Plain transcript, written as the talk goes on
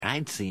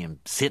I'd see him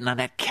sitting on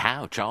that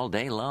couch all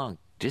day long,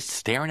 just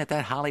staring at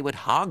that Hollywood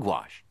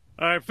hogwash.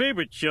 Our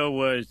favorite show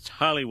was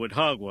Hollywood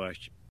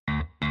Hogwash.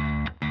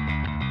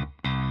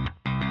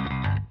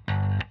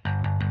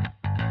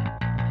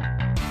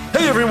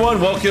 Hey everyone,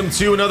 welcome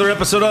to another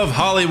episode of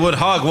Hollywood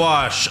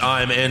Hogwash.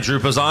 I'm Andrew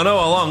Pisano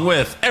along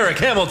with Eric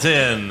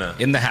Hamilton.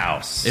 In the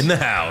house. In the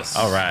house.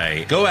 All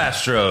right. Go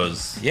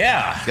Astros.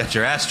 Yeah. Got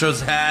your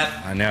Astros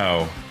hat. I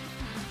know.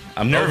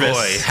 I'm nervous. Oh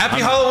boy.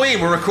 Happy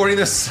Halloween. We're recording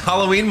this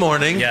Halloween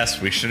morning.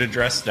 Yes, we should have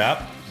dressed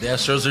up. The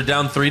Astros are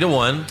down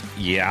 3-1.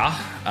 Yeah.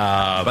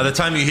 By the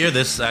time you hear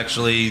this,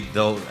 actually,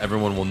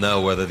 everyone will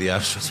know whether the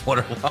Astros won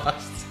or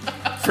lost.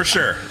 For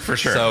sure. For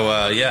sure.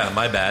 So, yeah,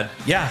 my bad.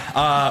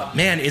 Yeah.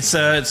 Man,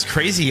 it's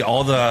crazy.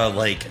 All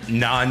the,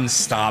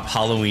 non-stop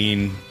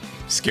Halloween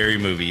scary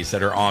movies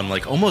that are on,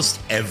 almost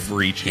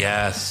every channel.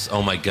 Yes.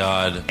 Oh, my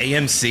God.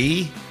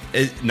 AMC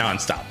is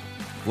non-stop.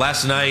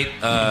 Last night,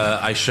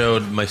 I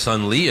showed my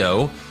son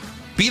Leo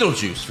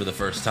Beetlejuice for the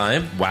first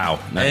time. Wow.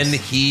 Nice. And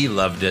he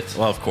loved it.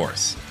 Well, of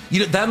course.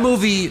 You know, that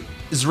movie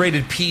is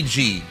rated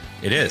PG.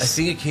 It is. I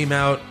think it came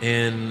out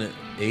in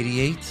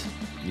 88.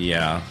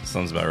 Yeah,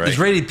 sounds about right. It's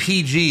rated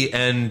PG,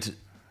 and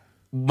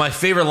my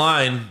favorite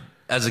line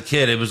as a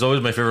kid, it was always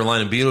my favorite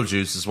line in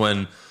Beetlejuice, is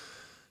when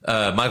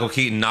Michael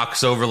Keaton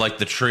knocks over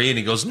the tree and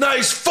he goes,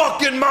 "Nice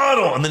fucking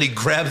model," and then he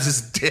grabs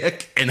his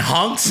dick and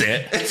honks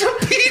it. It's a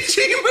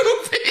PG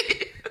movie.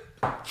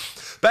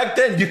 Back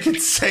then, you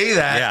could say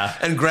that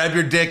and grab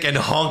your dick and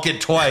honk it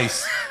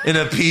twice in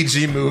a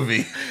PG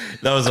movie.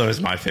 That was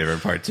always my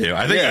favorite part too.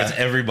 I think that's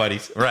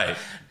everybody's. Right.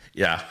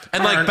 Yeah.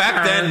 And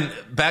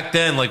back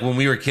then, when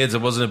we were kids,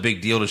 it wasn't a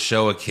big deal to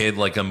show a kid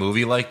a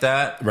movie like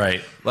that.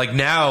 Right.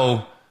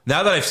 Now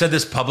that I've said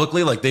this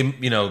publicly,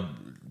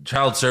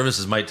 child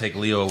services might take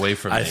Leo away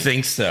from me. I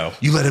think so.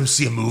 You let him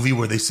see a movie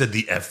where they said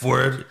the F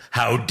word?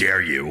 How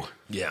dare you?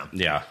 Yeah.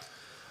 Yeah.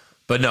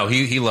 But no,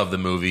 he loved the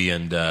movie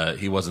and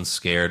he wasn't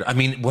scared. I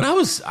mean,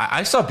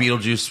 I saw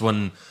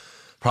Beetlejuice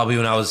probably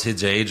when I was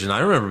his age, and I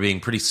remember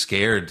being pretty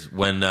scared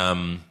when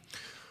Alec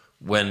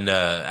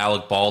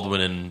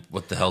Baldwin and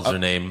what the hell's her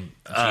name?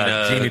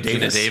 Gina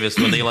Davis,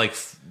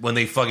 when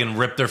they fucking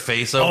ripped their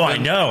face open. Oh, I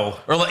know.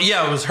 Or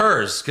it was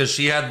hers because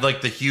she had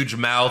the huge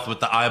mouth with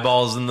the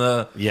eyeballs on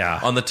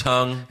the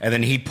tongue, and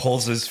then he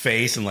pulls his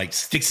face and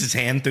sticks his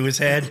hand through his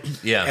head,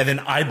 and then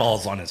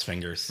eyeballs on his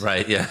fingers.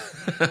 Right? Yeah.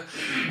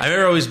 I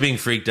remember always being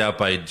freaked out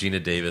by Gina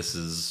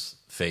Davis's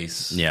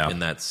face in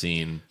that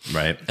scene,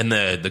 right? And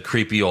the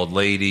creepy old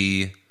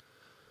lady.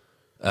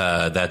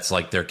 That's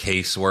their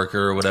caseworker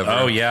or whatever.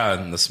 Oh, yeah,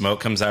 and the smoke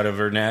comes out of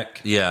her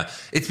neck. Yeah.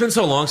 It's been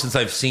so long since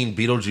I've seen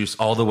Beetlejuice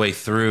all the way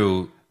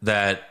through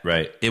that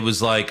it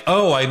was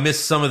I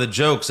missed some of the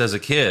jokes as a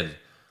kid.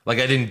 I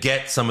didn't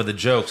get some of the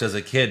jokes as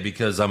a kid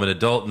because I'm an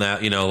adult now,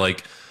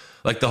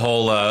 the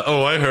whole,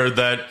 I heard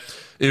that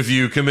if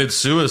you commit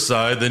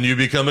suicide, then you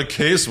become a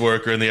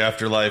caseworker in the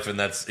afterlife, and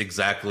that's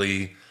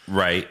exactly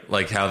right.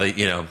 How they,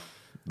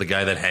 the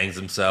guy that hangs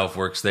himself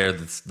works there.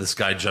 This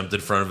guy jumped in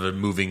front of a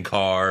moving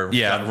car.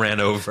 Got ran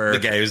over. The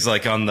guy who's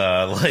on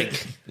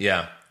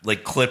the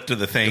clip to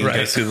the thing,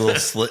 goes through the little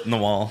slit in the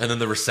wall. And then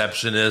the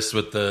receptionist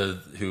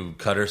who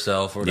cut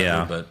herself or whatever.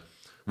 Yeah. But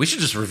we should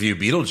just review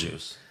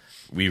Beetlejuice.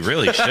 We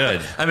really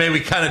should. I mean,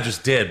 we kind of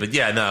just did, but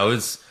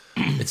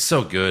it's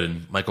so good.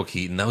 And Michael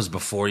Keaton, that was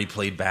before he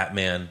played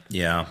Batman.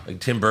 Yeah.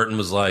 Tim Burton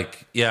was I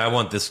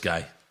want this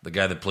guy, the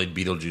guy that played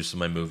Beetlejuice in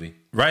my movie.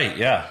 Right.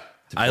 Yeah.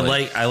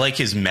 I like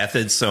his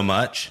methods so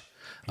much.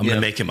 I'm gonna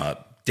make him a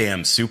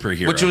damn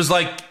superhero. Which was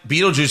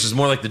Beetlejuice is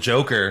more like the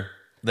Joker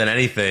than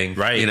anything,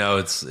 right?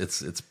 It's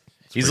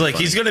he's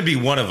he's gonna be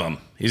one of them.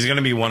 He's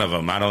gonna be one of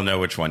them. I don't know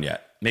which one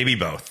yet. Maybe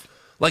both.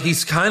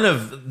 He's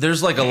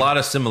there's a lot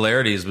of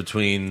similarities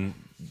between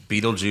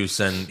Beetlejuice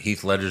and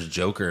Heath Ledger's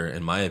Joker,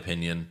 in my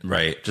opinion.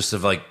 Right. Just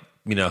of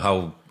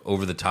how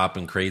over the top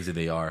and crazy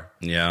they are.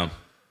 Yeah.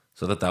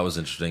 So that was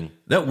interesting.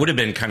 That would have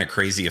been kind of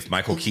crazy if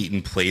Michael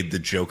Keaton played the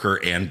Joker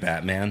and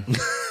Batman.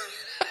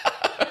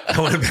 That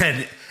would have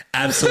been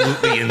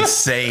absolutely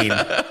insane.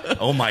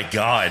 Oh my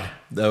God.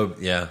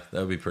 That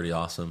would be pretty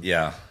awesome.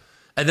 Yeah.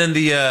 And then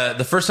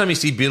the first time you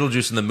see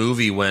Beetlejuice in the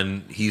movie,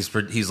 when he's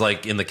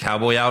in the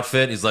cowboy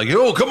outfit, he's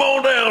 "Oh, come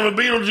on down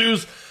to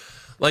Beetlejuice."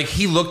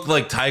 He looked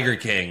like Tiger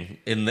King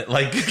in the,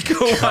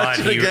 go watch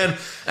it again.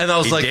 And I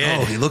was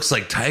did. He looks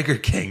like Tiger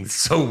King. It's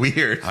so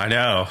weird. I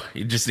know.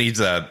 He just needs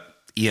a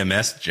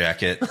EMS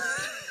jacket.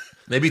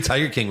 Maybe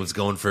Tiger King was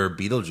going for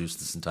Beetlejuice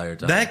this entire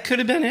time. That could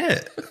have been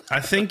it.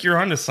 I think you're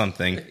onto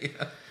something. Yeah.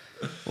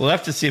 We'll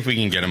have to see if we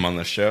can get him on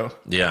the show.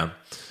 Yeah.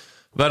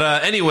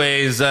 But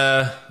anyways,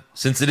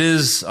 since it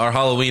is our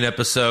Halloween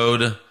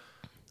episode,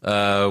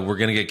 we're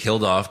going to get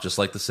killed off just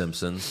like The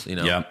Simpsons.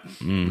 Yeah.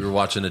 We were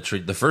watching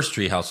the first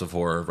Treehouse of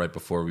Horror right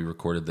before we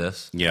recorded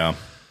this. Yeah.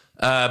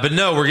 But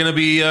no, we're going to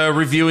be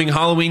reviewing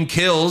Halloween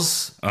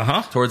Kills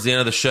towards the end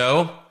of the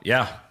show.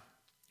 Yeah.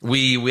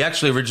 We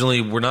actually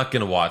originally were not going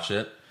to watch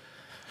it,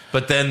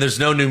 but then there's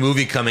no new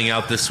movie coming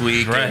out this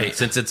week. Right. And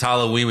since it's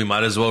Halloween, we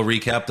might as well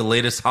recap the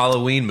latest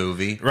Halloween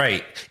movie.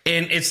 Right.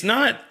 And it's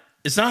not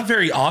it's not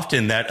very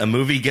often that a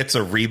movie gets a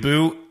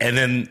reboot and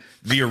then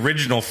the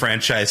original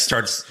franchise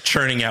starts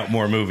churning out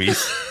more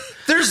movies.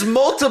 There's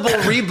multiple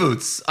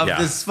reboots of Yeah.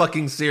 this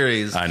fucking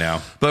series. I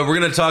know. But we're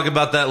going to talk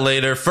about that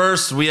later.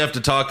 First, we have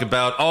to talk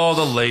about all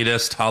the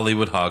latest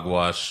Hollywood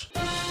hogwash.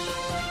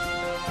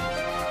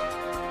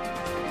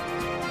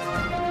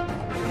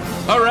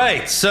 All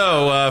right.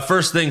 So,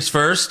 first things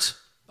first.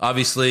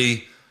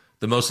 Obviously,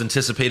 the most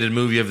anticipated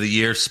movie of the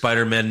year,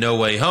 Spider-Man No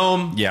Way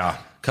Home. Yeah.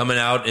 Coming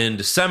out in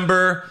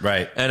December.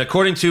 Right. And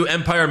according to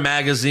Empire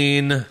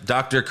Magazine,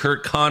 Dr.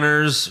 Kurt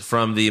Connors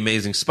from The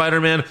Amazing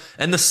Spider-Man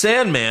and the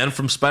Sandman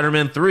from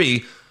Spider-Man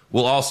 3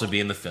 will also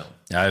be in the film.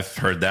 I've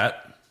heard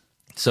that.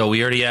 So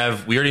we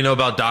already know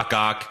about Doc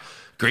Ock,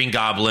 Green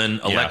Goblin,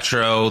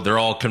 Electro. They're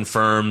all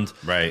confirmed.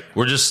 Right.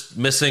 We're just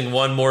missing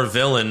one more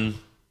villain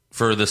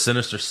for the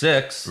Sinister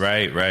Six.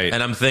 Right.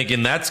 And I'm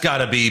thinking that's got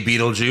to be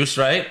Beetlejuice,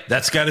 right?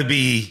 That's got to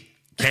be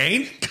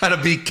Kane? Got to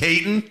be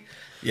Keaton.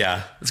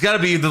 Yeah. It's got to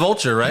be the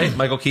Vulture, right?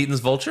 Michael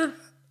Keaton's Vulture?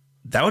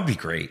 That would be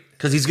great.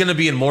 Because he's going to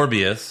be in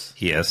Morbius.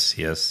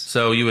 Yes.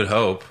 So you would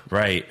hope.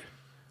 Right.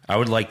 I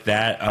would like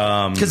that.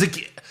 Because,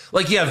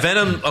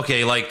 Venom,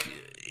 okay, like,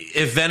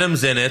 if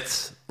Venom's in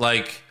it,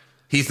 like,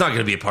 he's not going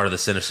to be a part of the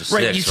Sinister Six,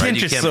 Right, you can't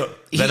just-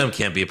 Venom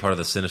can't be a part of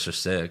the Sinister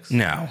Six.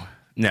 No,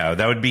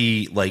 that would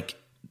be like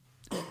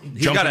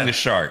jumping the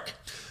shark.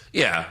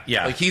 Yeah.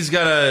 Yeah. Like, he's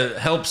got to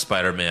help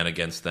Spider-Man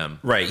against them.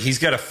 Right. He's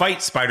got to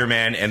fight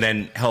Spider-Man and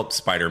then help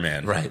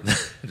Spider-Man. Right.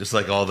 Just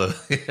like all the...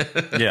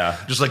 Yeah.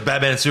 Just like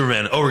Batman and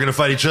Superman. Oh, we're going to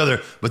fight each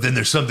other, but then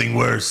there's something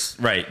worse.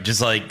 Right.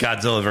 Just like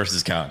Godzilla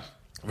versus Kong.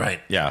 Right.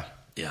 Yeah.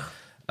 Yeah.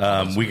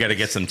 We got to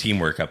get some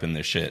teamwork up in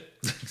this shit.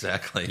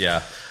 Exactly.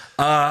 Yeah.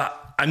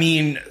 I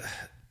mean,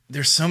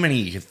 there's so many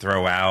you could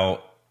throw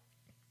out.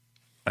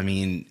 I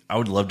mean, I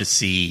would love to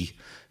see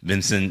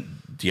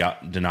Vincent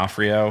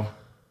D'Onofrio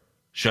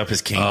show up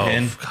as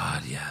Kingpin. Oh,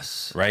 God,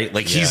 yes. Right?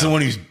 Like, he's the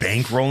one who's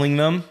bankrolling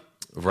them.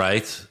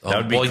 Right. That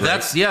would be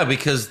great.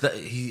 Because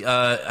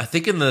I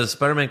think in the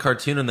Spider-Man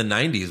cartoon in the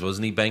 90s,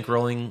 wasn't he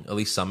bankrolling at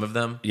least some of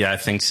them? Yeah, I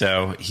think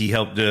so. He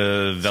helped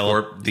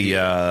develop the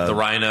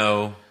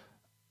Rhino,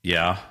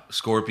 yeah,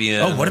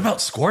 Scorpion. Oh, what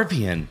about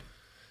Scorpion?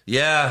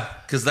 Yeah,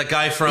 because that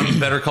guy from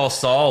Better Call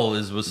Saul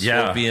was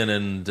Yeah. Scorpion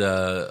and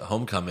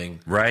Homecoming.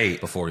 Right.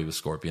 Before he was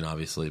Scorpion,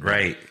 obviously. But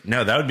Right.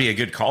 No, that would be a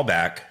good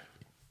callback.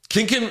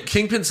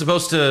 Kingpin's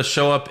supposed to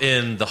show up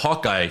in the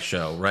Hawkeye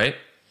show, right?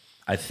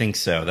 I think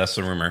so. That's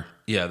the rumor.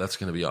 Yeah, that's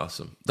going to be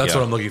awesome. That's Yeah.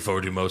 what I'm looking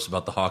forward to most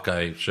about the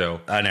Hawkeye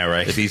show. I know,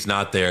 right? If he's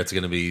not there, it's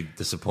going to be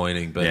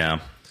disappointing. But Yeah.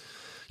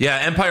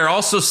 Empire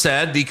also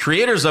said the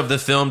creators of the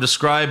film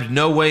described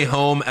No Way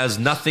Home as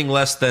nothing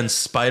less than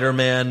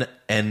Spider-Man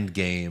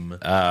Endgame.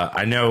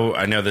 I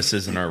know this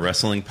isn't our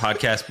wrestling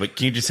podcast, but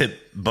can you just hit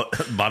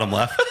bottom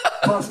left?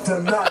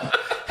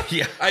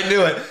 Yeah, I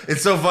knew it.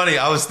 It's so funny.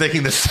 I was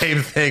thinking the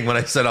same thing when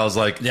I said, I was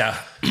like, Yeah.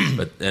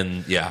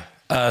 yeah.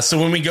 So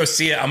when we go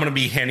see it, I'm going to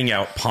be handing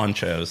out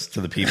ponchos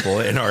to the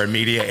people in our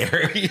immediate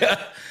area.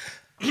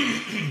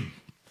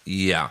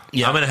 Yeah.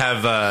 I'm going to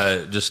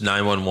have just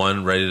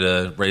 911 ready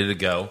to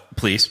go.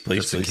 Please.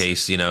 Just in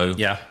case,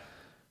 Yeah.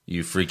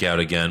 you freak out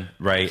again.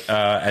 Right.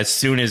 As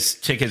soon as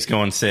tickets go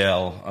on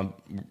sale,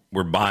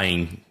 we're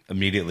buying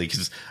immediately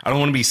because I don't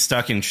want to be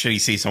stuck in shitty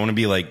seats. I want to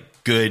be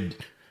like good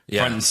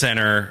front and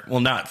center.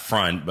 Well, not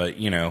front, but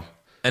And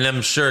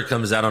I'm sure it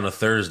comes out on a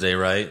Thursday,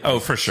 right? Oh,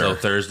 for sure.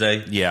 So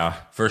Thursday? Yeah.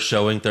 First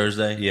showing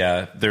Thursday?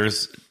 Yeah.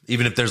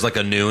 Even if there's like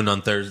a noon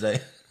on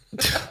Thursday?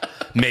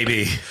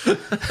 Maybe.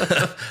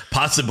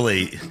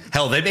 Possibly.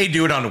 Hell, they may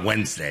do it on a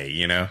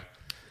Wednesday,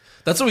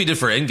 That's what we did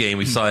for Endgame.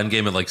 We saw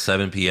Endgame at like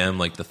 7 p.m.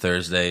 like the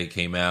Thursday it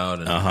came out.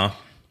 And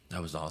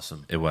that was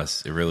awesome. It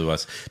was. It really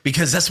was.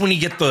 Because that's when you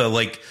get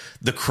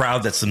the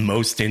crowd that's the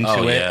most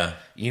into it.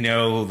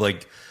 Yeah.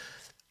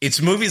 It's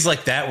movies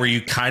like that where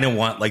you kind of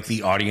want like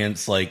the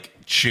audience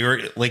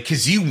cheer,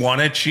 because you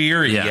want to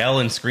cheer and yell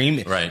and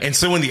scream. Right. And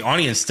so when the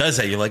audience does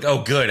that, you're like,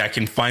 oh, good, I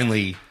can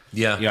finally,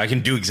 I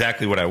can do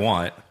exactly what I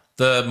want.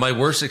 My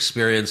worst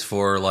experience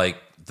for like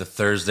the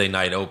Thursday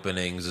night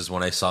openings is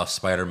when I saw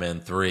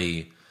Spider-Man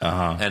 3.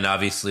 And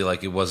obviously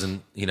it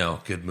wasn't, a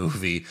good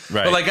movie.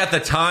 Right. But at the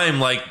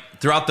time,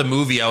 throughout the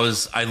movie,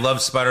 I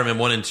loved Spider-Man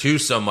 1 and 2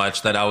 so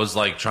much that I was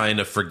trying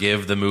to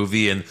forgive the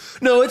movie and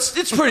no, it's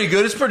pretty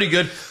good. It's pretty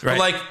good.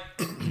 Right.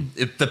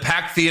 But the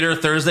packed theater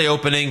Thursday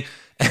opening,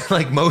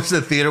 and most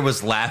of the theater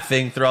was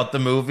laughing throughout the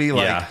movie,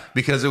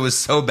 because it was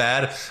so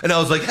bad. And I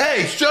was like,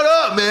 "Hey, shut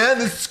up, man!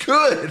 This is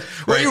good.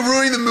 Why are you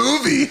ruining the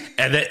movie?"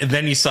 And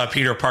then you saw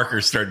Peter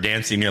Parker start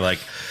dancing. You're like,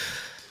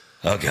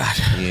 "Oh God,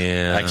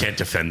 yeah, I can't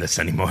defend this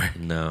anymore."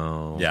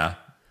 No, yeah,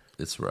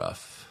 it's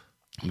rough.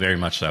 Very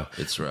much so.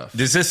 It's rough.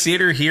 Does this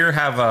theater here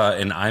have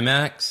an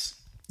IMAX?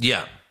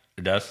 Yeah,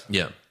 it does.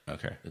 Yeah,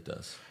 okay, it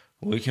does.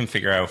 Well, we can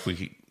figure out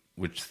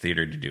which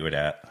theater to do it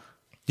at.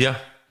 Yeah,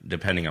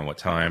 depending on what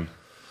time.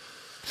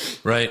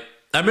 Right.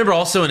 I remember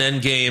also in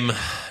Endgame,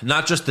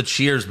 not just the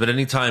cheers, but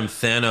anytime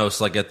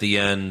Thanos, at the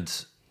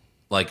end,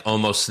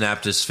 almost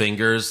snapped his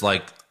fingers,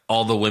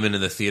 all the women in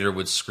the theater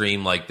would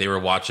scream like they were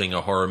watching a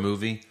horror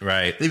movie.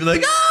 Right. They'd be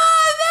like,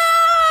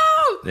 "Oh,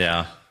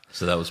 Yeah.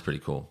 So that was pretty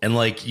cool. And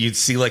like you'd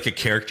see like a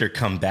character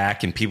come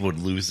back and people would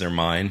lose their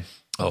mind.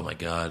 Oh my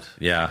God.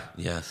 Yeah.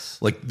 Yes.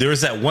 Like there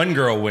was that one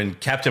girl when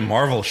Captain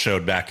Marvel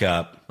showed back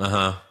up.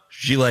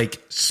 She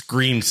like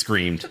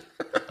screamed.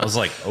 I was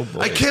like, oh boy.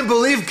 I can't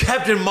believe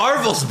Captain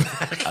Marvel's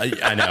back.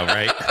 I know,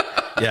 right?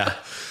 Yeah.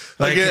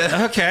 Like,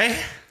 okay.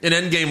 In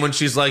Endgame, when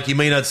she's like, you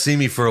may not see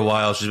me for a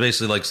while, she's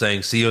basically like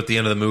saying, see you at the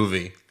end of the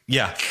movie.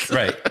 Yeah,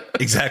 right.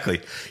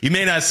 Exactly. You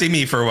may not see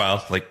me for a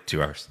while, like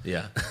 2 hours.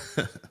 Yeah.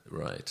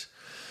 Right.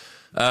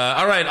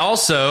 All right.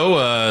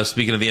 Also,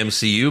 speaking of the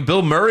MCU,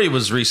 Bill Murray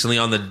was recently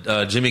on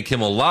the Jimmy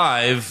Kimmel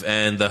Live,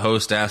 and the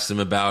host asked him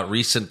about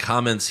recent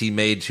comments he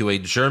made to a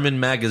German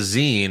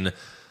magazine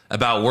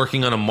about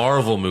working on a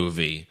Marvel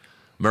movie.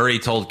 Murray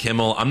told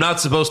Kimmel, I'm not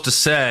supposed to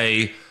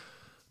say,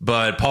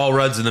 but Paul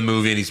Rudd's in the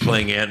movie and he's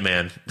playing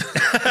Ant-Man.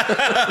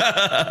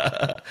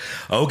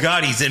 Oh,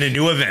 God, he's in a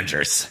new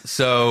Avengers.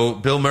 So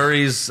Bill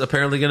Murray's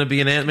apparently going to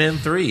be in Ant-Man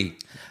 3.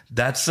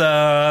 That's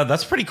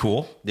pretty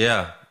cool.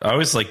 Yeah. I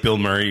always like Bill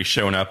Murray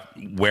showing up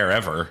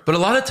wherever. But a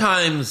lot of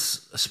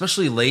times,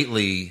 especially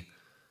lately,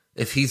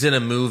 if he's in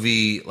a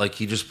movie, like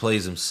he just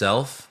plays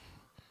himself.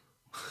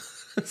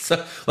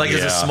 So, like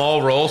it's a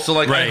small role. So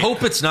like I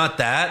hope it's not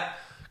that,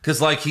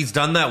 because like he's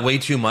done that way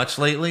too much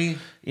lately.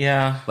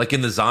 Yeah. Like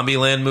in the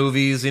Zombieland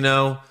movies, you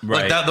know?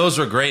 Right. Like that, those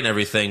were great and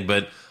everything,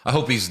 but I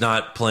hope he's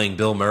not playing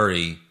Bill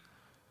Murray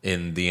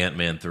in the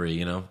Ant-Man 3,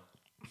 you know?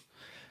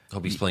 I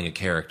hope he's playing a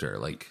character,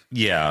 like...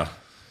 Yeah.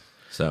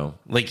 So...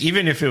 Like,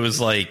 even if it was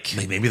like...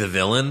 Maybe the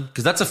villain?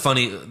 Because that's a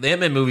funny... The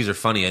Ant-Man movies are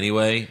funny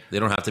anyway. They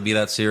don't have to be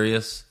that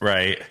serious.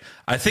 Right.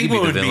 I think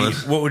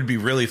what would be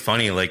really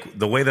funny, like,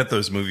 the way that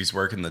those movies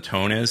work and the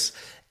tone is,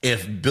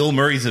 if Bill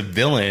Murray's a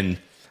villain,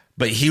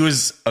 but he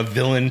was a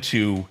villain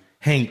to...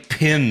 Hank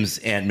Pym's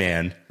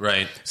Ant-Man.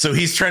 Right. So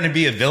he's trying to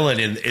be a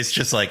villain, and it's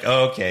just like,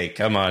 oh, okay,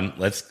 come on,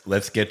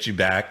 let's get you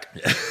back.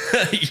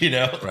 You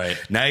know? Right.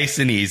 Nice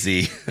and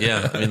easy.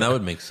 Yeah, I mean, that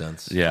would make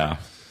sense. Yeah.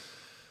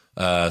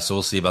 So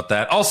we'll see about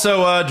that.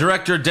 Also,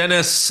 director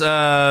Dennis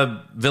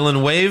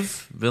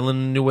Villeneuve,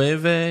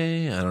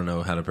 I don't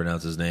know how to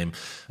pronounce his name,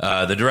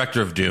 the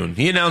director of Dune.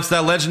 He announced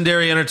that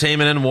Legendary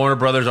Entertainment and Warner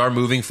Brothers are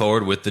moving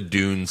forward with the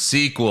Dune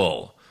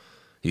sequel.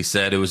 He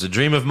said, it was a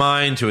dream of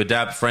mine to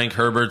adapt Frank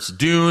Herbert's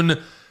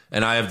Dune,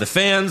 and I have the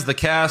fans, the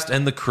cast,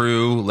 and the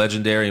crew,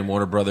 Legendary and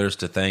Warner Brothers,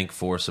 to thank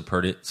for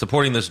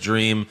supporting this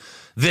dream.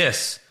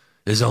 This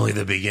is only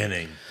the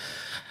beginning.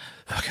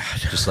 Oh, God.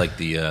 Just like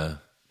the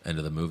end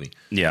of the movie.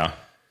 Yeah.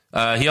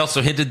 He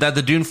also hinted that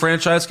the Dune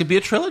franchise could be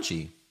a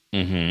trilogy.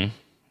 Mm-hmm.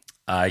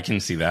 I can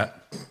see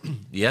that.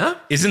 Yeah?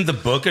 Isn't the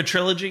book a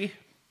trilogy?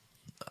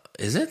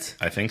 Is it?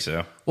 I think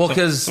so. Well,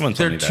 because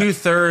they're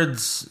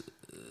two-thirds...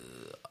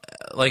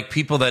 Like,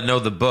 people that know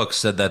the book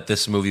said that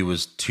this movie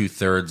was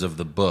 2/3 of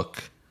the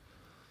book.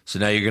 So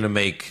now you're going to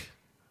make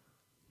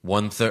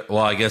 1/3.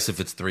 Well, I guess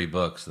if it's 3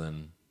 books,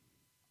 then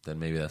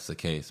maybe that's the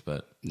case.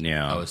 But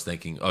yeah, I was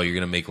thinking, oh, you're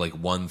going to make like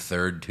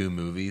 1/3 2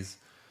 movies.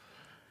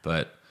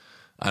 But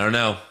I don't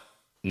know.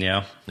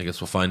 Yeah. I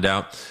guess we'll find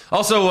out.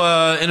 Also,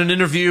 in an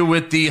interview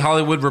with The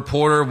Hollywood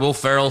Reporter, Will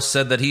Ferrell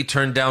said that he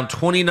turned down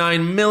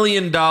 $29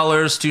 million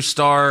to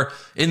star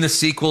in the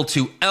sequel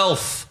to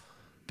Elf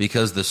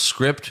because the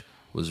script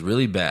was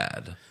really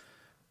bad.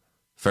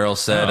 Ferrell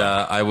said,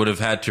 I would have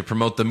had to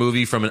promote the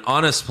movie from an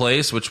honest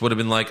place, which would have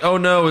been like, oh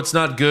no, it's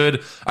not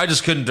good. I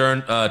just couldn't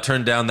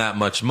turn down that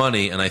much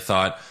money. And I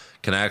thought,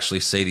 can I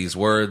actually say these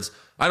words?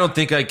 I don't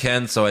think I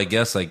can, so I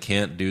guess I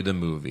can't do the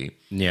movie.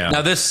 Yeah.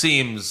 Now, this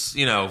seems,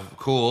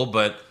 cool,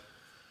 but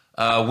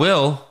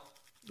Will,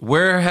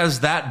 where has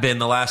that been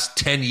the last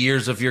 10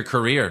 years of your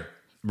career?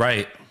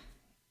 Right.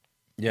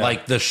 Yeah.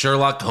 Like the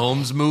Sherlock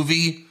Holmes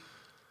movie?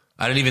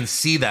 I didn't even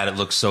see that. It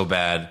looks so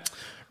bad.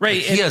 Right.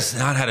 Like, he has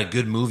not had a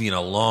good movie in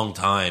a long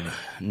time.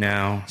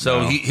 No. So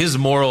his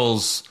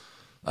morals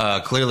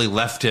clearly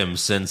left him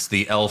since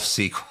the Elf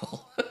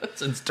sequel.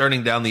 Since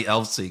turning down the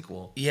Elf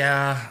sequel.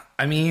 Yeah.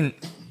 I mean,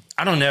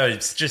 I don't know.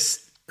 It's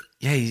just,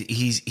 yeah,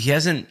 he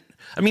hasn't.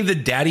 I mean, the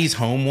Daddy's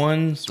Home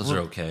ones. Those are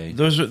okay.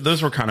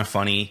 Those were kind of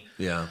funny.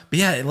 Yeah. But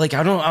yeah, like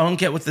I don't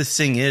get what this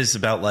thing is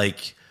about.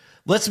 Like,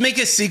 let's make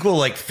a sequel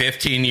like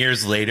 15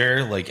 years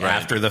later, like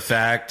after the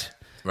fact.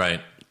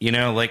 Right.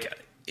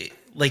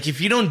 Like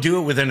if you don't do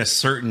it within a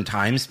certain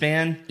time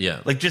span,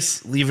 like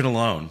just leave it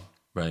alone.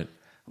 Right.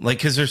 Like,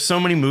 because there's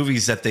so many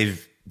movies that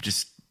they've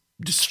just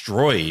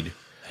destroyed.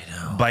 I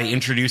know. By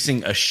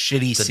introducing a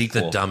shitty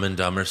sequel. The Dumb and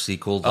Dumber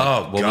sequel.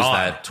 Like, what was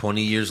that?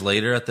 20 years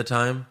later at the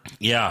time?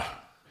 Yeah.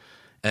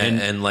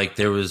 And like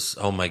there was,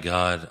 oh my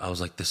God, I was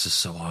like, this is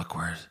so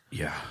awkward.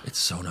 Yeah. It's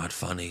so not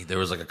funny. There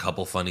was like a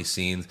couple funny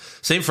scenes.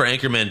 Same for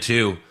Anchorman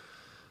 2.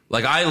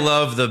 Like, I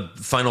love the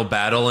final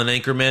battle in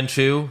Anchorman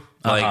 2.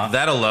 Like,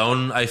 that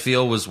alone, I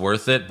feel, was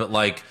worth it. But,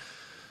 like,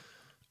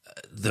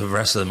 the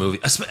rest of the movie...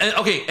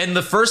 Okay, and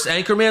the first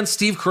Anchorman,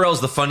 Steve Carell's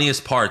the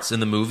funniest parts in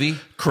the movie.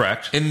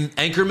 Correct. In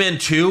Anchorman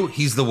 2,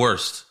 he's the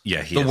worst.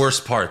 Yeah, he is. The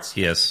worst parts.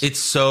 He is. It's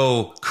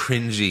so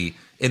cringy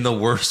in the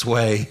worst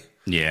way.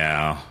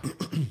 Yeah.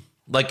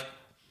 Like,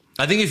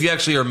 I think if you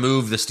actually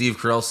remove the Steve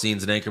Carell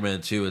scenes in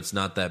Anchorman 2, it's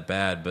not that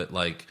bad. But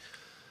like,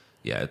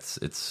 yeah,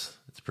 it's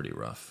pretty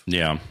rough.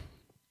 Yeah.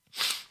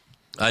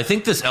 I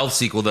think this Elf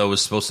sequel though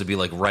was supposed to be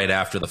like right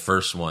after the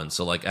first one.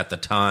 So like at the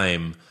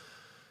time,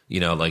 you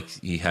know, like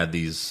he had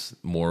these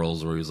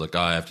morals where he was like,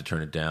 "Oh, I have to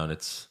turn it down.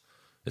 It's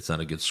not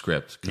a good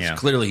script." Because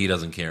clearly he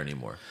doesn't care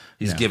anymore.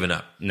 He's given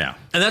up. No.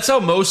 And that's how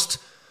most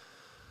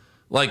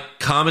like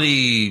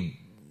comedy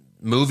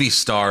movie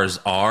stars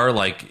are.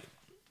 Like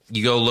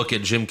you go look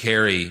at Jim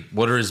Carrey.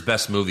 What are his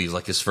best movies?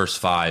 Like his first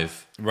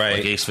 5, right?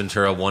 Like Ace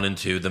Ventura 1 and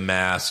 2, The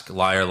Mask,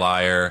 Liar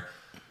Liar,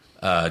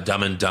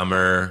 Dumb and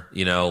Dumber.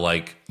 You know,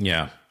 like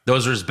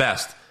those are his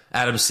best.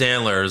 Adam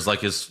Sandler is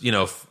like his, you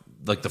know,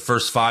 like the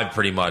first 5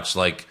 pretty much.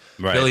 Like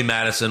Billy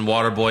Madison,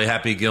 Waterboy,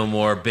 Happy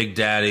Gilmore, Big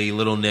Daddy,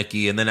 Little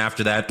Nicky, and then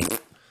after that,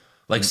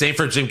 like same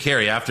for Jim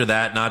Carrey. After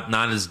that,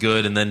 not as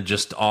good, and then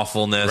just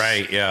awfulness.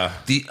 Right? Yeah.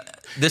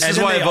 This is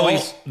why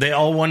they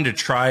all wanted to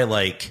try,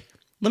 like,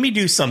 let me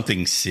do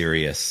something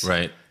serious.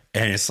 Right.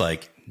 And it's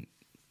like,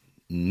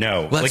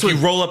 no. Well, like you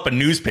roll up a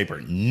newspaper.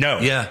 No.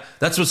 Yeah.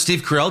 That's what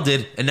Steve Carell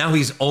did. And now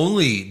he's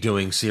only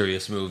doing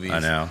serious movies. I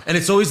know. And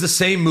it's always the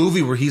same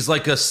movie where he's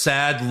like a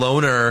sad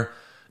loner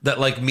that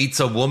like meets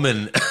a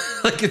woman.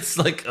 Like it's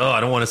like, oh,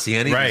 I don't want to see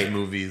any of these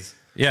movies.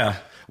 Yeah.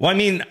 Well, I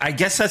mean, I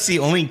guess that's the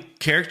only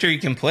character you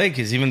can play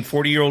because even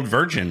 40-Year-Old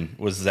Virgin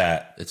was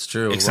that. It's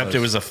true. Except it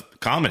was a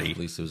comedy. At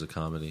least it was a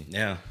comedy.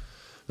 Yeah.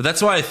 But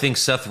that's why I think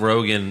Seth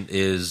Rogen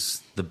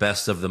is the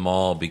best of them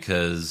all,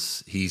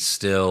 because he's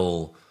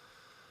still,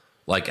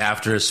 like,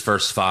 after his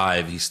first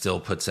 5, he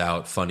still puts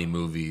out funny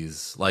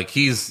movies. Like,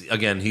 he's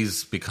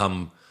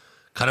become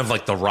kind of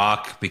like The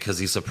Rock because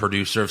he's a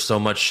producer of so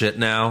much shit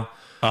now.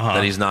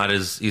 That he's not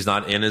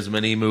in as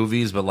many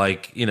movies, but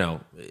like, you know,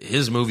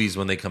 his movies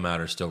when they come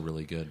out are still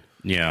really good.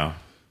 Yeah.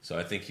 So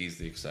I think he's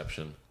the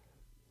exception.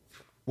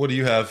 What do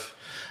you have?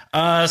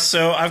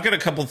 So I've got a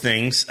couple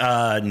things.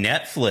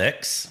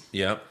 Netflix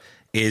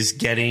is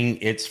getting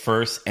its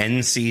first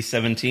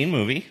NC-17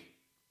 movie.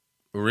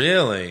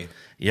 Really?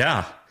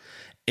 Yeah.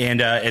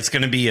 And it's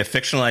going to be a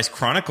fictionalized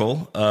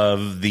chronicle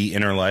of the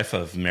inner life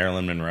of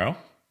Marilyn Monroe.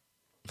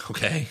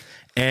 Okay.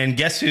 And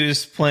guess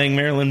who's playing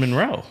Marilyn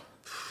Monroe?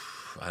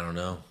 I don't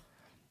know.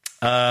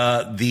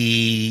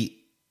 The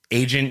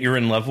agent you're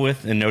in love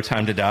with in No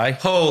Time to Die.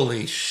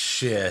 Holy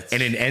shit.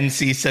 In an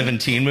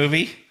NC-17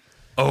 movie.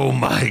 Oh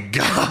my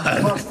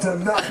God.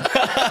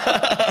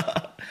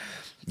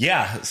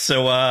 Yeah,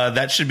 so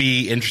that should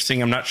be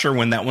interesting. I'm not sure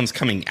when that one's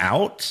coming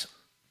out.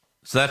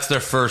 So that's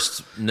their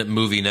first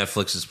movie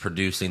Netflix is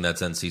producing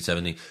that's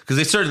NC-17. Because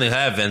they certainly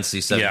have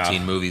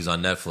NC-17 movies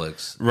on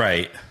Netflix.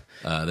 Right.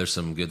 There's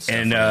some good stuff.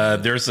 And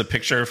there's a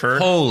picture of her.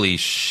 Holy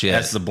shit.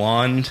 That's the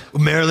blonde.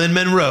 Marilyn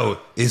Monroe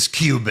is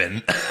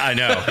Cuban. I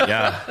know.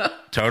 Yeah,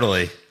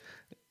 totally.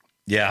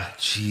 Yeah.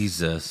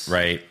 Jesus.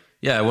 Right.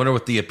 Yeah, I wonder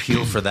what the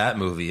appeal for that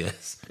movie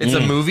is. It's a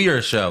movie or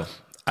a show?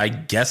 I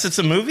guess it's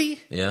a movie.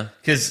 Yeah.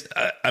 Because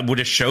would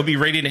a show be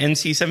rated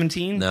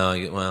NC-17?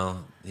 No,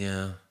 well,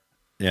 yeah.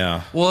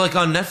 Yeah. Well, like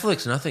on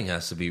Netflix, nothing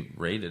has to be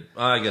rated.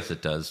 I guess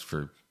it does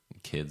for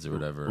kids or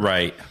whatever.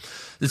 Right.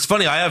 It's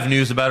funny. I have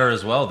news about her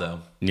as well,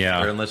 though.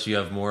 Yeah. Or unless you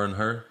have more on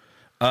her.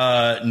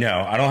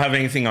 No, I don't have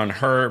anything on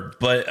her,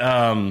 but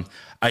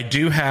I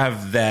do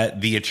have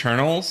that The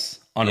Eternals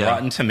on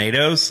Rotten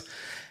Tomatoes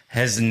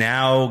has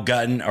now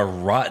gotten a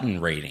rotten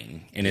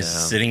rating and is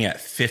sitting at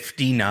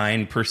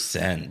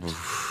 59%.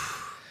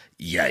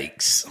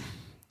 Yikes.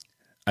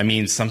 I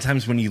mean,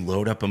 sometimes when you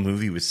load up a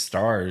movie with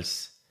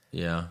stars,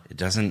 it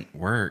doesn't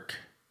work.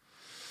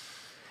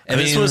 And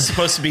this was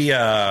supposed to be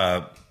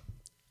I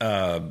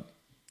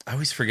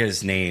always forget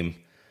his name.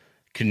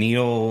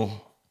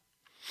 Keneal.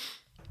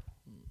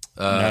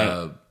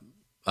 I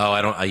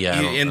don't.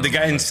 And the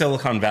guy in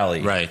Silicon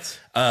Valley, right?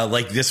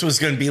 Like this was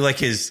going to be like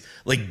his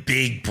like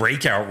big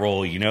breakout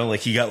role, you know?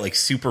 Like he got like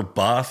super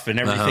buff and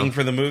everything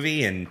for the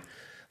movie, and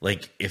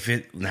like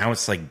now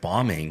it's like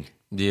bombing.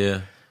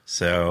 Yeah.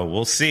 So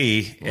we'll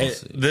see.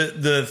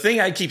 The thing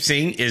I keep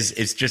seeing is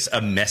it's just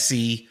a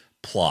messy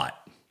plot.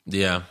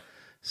 Yeah.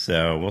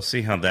 So we'll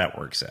see how that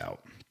works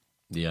out.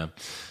 Yeah.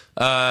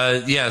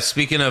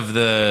 Speaking of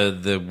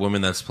the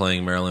woman that's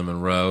playing Marilyn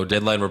Monroe,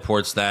 Deadline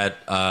reports that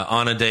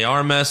Ana de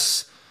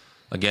Armas,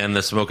 again,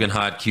 the smoking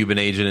hot Cuban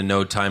agent in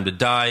No Time to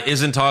Die,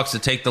 is in talks to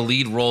take the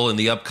lead role in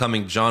the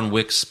upcoming John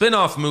Wick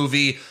spin-off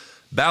movie,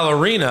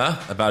 Ballerina,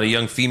 about a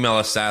young female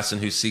assassin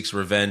who seeks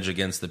revenge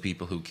against the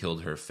people who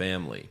killed her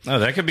family. Oh,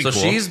 that could be cool.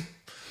 So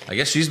I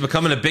guess she's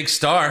becoming a big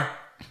star.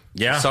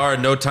 Yeah. Saw her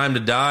in No Time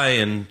to Die,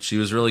 and she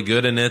was really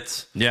good in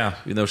it. Yeah.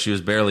 Even though she was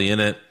barely in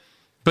it.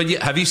 But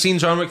yeah, have you seen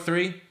John Wick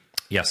 3?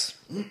 Yes.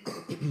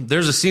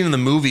 There's a scene in the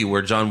movie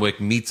where John Wick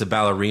meets a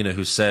ballerina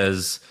who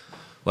says,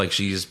 like,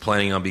 she's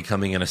planning on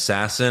becoming an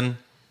assassin.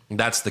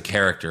 That's the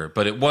character,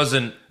 but it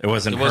wasn't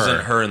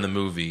her in the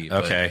movie.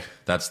 Okay.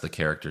 That's the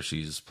character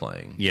she's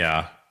playing.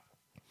 Yeah.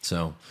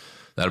 So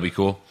that'll be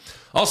cool.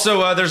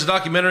 Also, there's a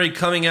documentary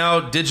coming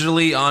out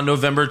digitally on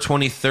November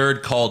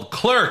 23rd called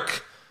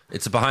Clerk.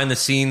 It's a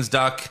behind-the-scenes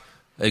doc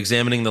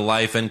examining the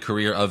life and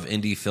career of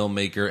indie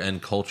filmmaker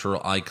and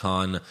cultural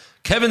icon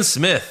Kevin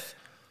Smith.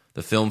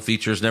 The film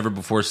features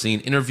never-before-seen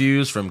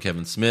interviews from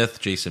Kevin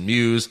Smith, Jason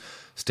Mewes,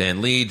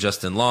 Stan Lee,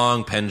 Justin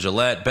Long, Penn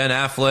Jillette, Ben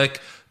Affleck,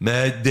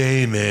 Matt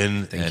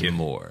Damon, and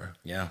more.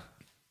 Yeah.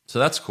 So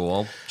that's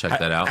cool. Check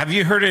that out. Have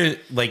you heard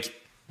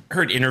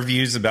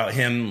interviews about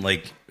him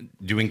like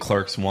doing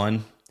Clerks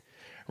 1?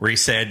 Where he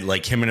said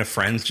like him and his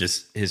friends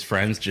just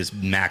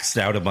maxed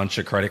out a bunch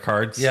of credit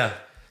cards. Yeah.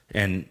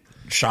 And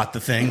shot the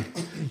thing.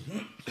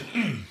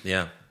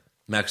 Yeah.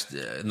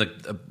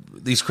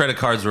 These credit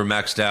cards were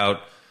maxed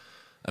out.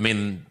 I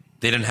mean,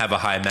 they didn't have a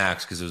high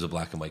max because it was a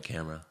black and white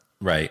camera.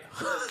 Right.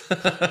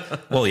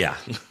 Well, yeah.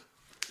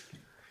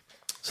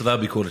 So that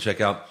would be cool to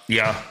check out.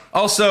 Yeah.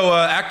 Also,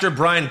 actor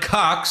Brian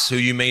Cox, who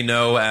you may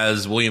know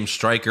as William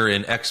Stryker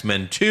in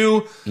X-Men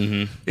 2,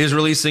 is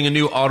releasing a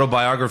new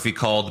autobiography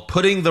called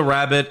Putting the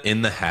Rabbit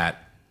in the Hat.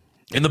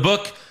 In the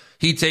book,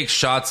 he takes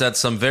shots at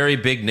some very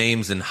big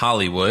names in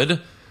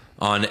Hollywood.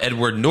 On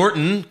Edward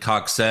Norton,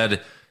 Cox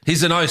said,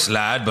 "He's a nice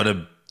lad, but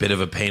a bit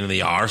of a pain in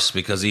the arse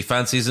because he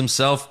fancies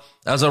himself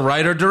as a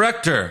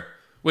writer-director,"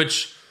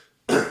 which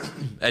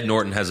Ed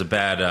Norton has a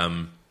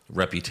bad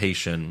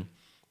reputation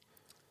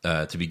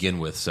to begin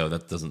with, so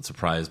that doesn't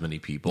surprise many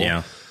people.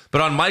 Yeah.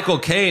 But on Michael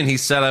Caine, he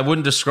said, "I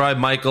wouldn't describe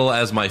Michael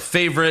as my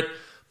favorite,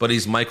 but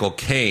he's Michael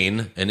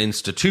Caine, an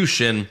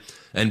institution,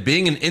 and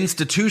being an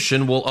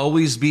institution will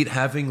always beat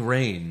having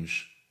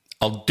range."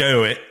 I'll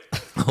do it.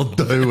 I'll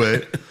do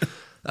it.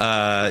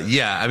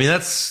 Yeah, I mean,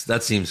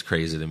 that seems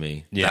crazy to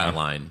me, that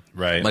line.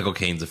 Right. Michael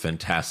Caine's a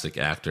fantastic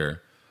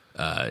actor.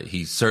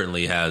 He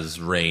certainly has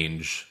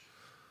range.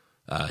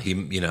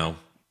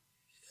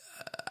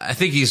 I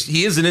think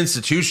he is an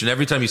institution.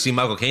 Every time you see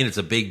Michael Caine, it's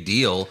a big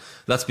deal.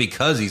 That's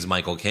because he's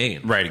Michael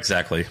Caine. Right,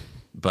 exactly.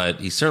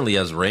 But he certainly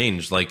has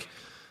range. Like,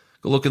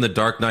 go look in The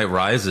Dark Knight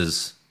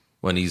Rises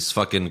when he's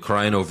fucking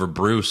crying over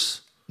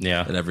Bruce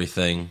and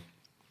everything.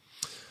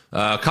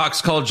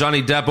 Cox called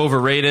Johnny Depp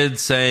overrated,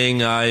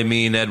 saying, "I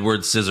mean,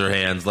 Edward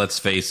Scissorhands, let's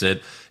face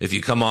it. If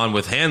you come on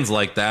with hands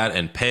like that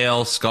and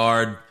pale,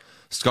 scarred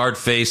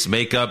face,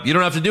 makeup, you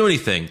don't have to do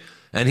anything."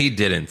 And he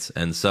didn't.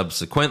 And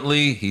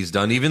subsequently, he's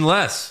done even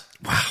less.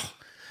 Wow.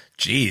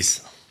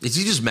 Jeez. Is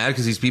he just mad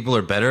because these people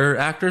are better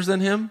actors than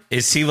him?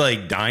 Is he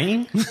like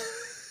dying?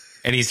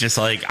 And he's just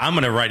like, I'm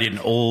going to write an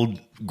old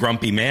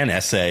grumpy man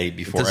essay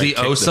before Does he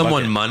owe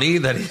someone money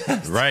that he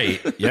has?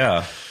 Right.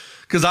 Yeah.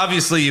 Because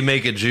obviously you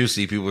make it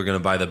juicy, people are going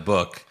to buy the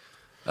book.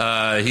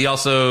 He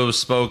also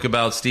spoke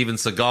about Steven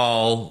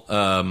Seagal.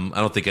 I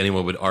don't think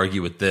anyone would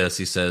argue with this.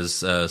 He says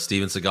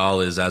Steven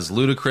Seagal is as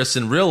ludicrous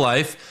in real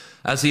life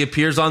as he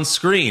appears on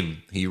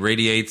screen. He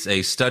radiates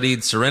a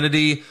studied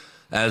serenity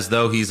as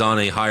though he's on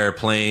a higher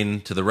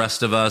plane to the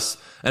rest of us.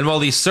 And while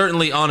he's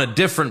certainly on a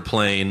different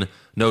plane,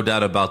 no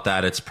doubt about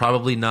that, it's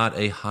probably not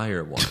a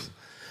higher one.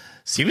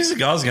 Steven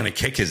Seagal's going to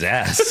kick his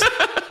ass.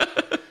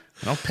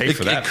 I'll pay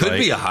for that. It could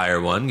be a higher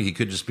one. He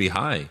could just be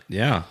high.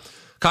 Yeah.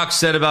 Cox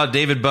said about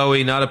David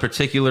Bowie, not a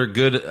particular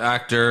good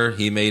actor.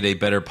 He made a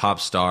better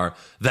pop star.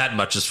 That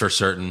much is for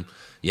certain.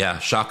 Yeah,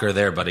 shocker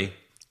there, buddy.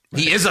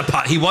 He was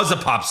a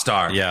pop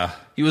star. Yeah.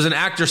 He was an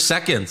actor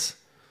second.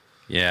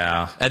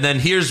 Yeah. And then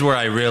here's where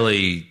I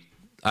really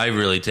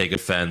take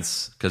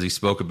offense, because he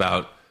spoke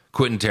about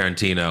Quentin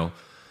Tarantino.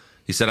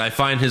 He said, "I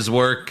find his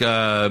work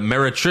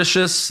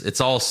meretricious.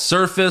 It's all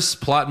surface,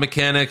 plot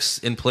mechanics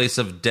in place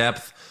of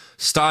depth,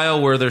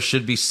 style where there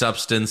should be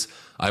substance.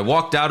 I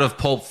walked out of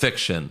Pulp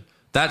Fiction.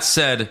 That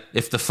said,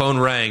 if the phone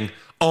rang,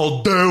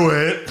 I'll do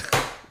it."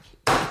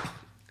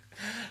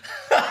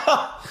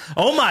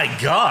 Oh my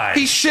God.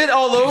 He shit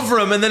all over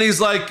him, and then he's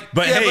like,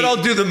 but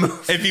I'll do the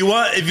movie. If you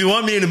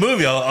want me in the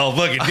movie, I'll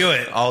fucking do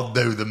it. I'll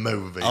do the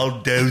movie. I'll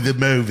do the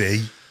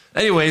movie.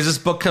 Anyways, this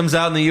book comes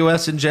out in the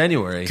U.S. in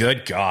January.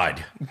 Good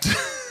God.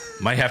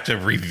 Might have to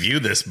review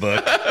this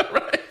book.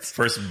 Right.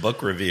 First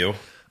book review.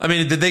 I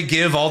mean, did they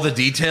give all the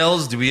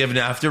details? Do we even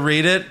have to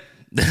read it?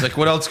 It's like,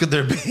 what else could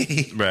there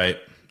be? Right.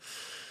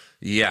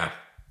 Yeah.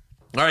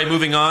 All right,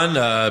 moving on.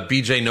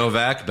 BJ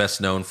Novak,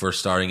 best known for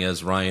starring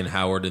as Ryan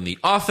Howard in The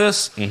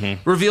Office,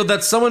 revealed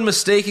that someone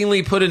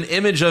mistakenly put an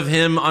image of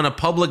him on a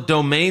public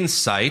domain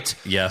site.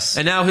 Yes.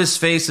 And now his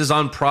face is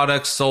on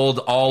products sold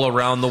all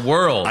around the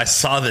world. I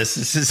saw this.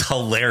 This is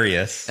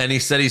hilarious. And he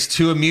said he's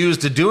too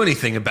amused to do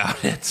anything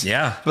about it.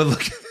 Yeah. But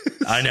look.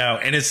 I know.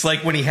 And it's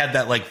like when he had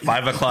that like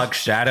 5 o'clock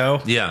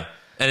shadow. Yeah.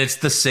 And it's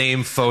the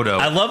same photo.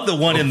 I love the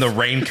one in the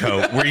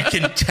raincoat where you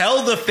can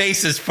tell the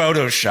face is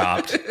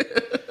photoshopped.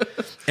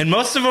 And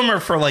most of them are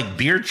for like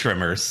beard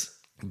trimmers.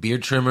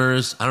 Beard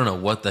trimmers. I don't know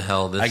what the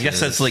hell this is. I guess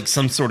that's like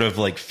some sort of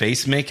like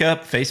face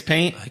makeup, face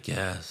paint. I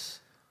guess.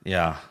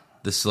 Yeah.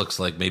 This looks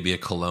like maybe a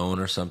cologne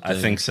or something. I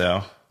think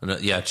so.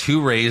 Yeah,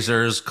 2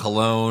 razors,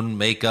 cologne,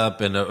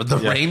 makeup, and the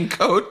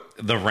raincoat.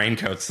 The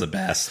raincoat's the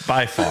best,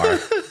 by far.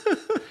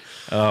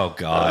 Oh,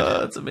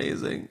 God. That's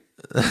amazing.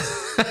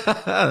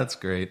 That's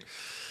great.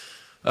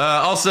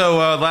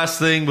 Also, last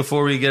thing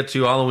before we get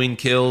to Halloween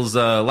Kills.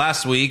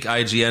 Last week,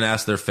 IGN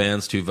asked their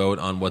fans to vote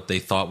on what they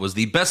thought was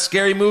the best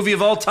scary movie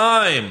of all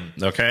time.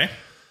 Okay.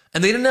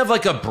 And they didn't have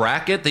like a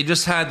bracket. They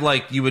just had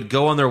like, you would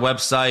go on their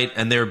website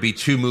and there would be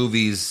two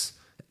movies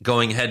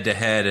going head to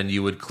head, and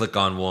you would click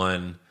on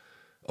one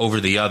over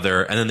the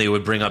other, and then they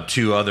would bring up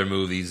two other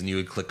movies and you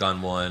would click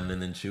on one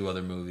and then two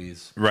other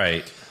movies.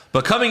 Right.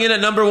 But coming in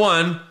at number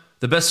 1,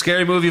 the best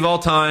scary movie of all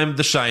time,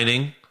 The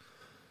Shining,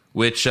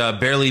 which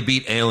barely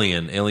beat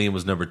Alien. Alien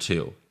was number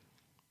 2.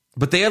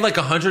 But they had like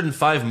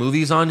 105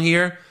 movies on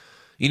here.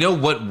 You know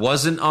what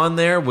wasn't on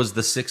there was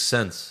The Sixth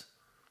Sense.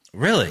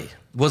 Really?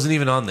 Wasn't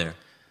even on there.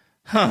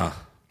 Huh.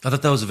 I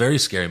thought that was a very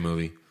scary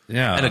movie.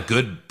 Yeah. And a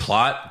good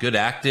plot, good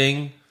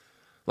acting.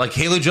 Like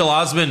Haley Joel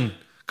Osment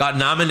got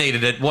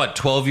nominated at, what,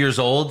 12 years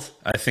old?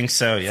 I think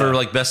so, yeah. For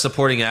like best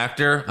supporting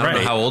actor. I don't know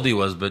Right. how old he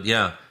was, but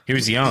yeah. He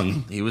was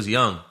young. He was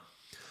young.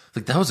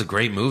 Like, that was a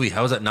great movie.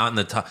 How was that not in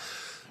the top?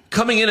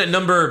 Coming in at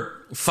number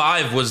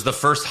 5 was the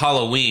first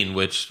Halloween,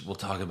 which we'll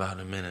talk about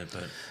in a minute.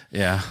 But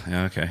Yeah,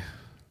 okay.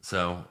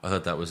 so I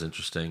thought that was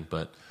interesting.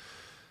 But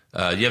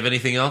you have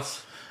anything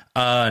else?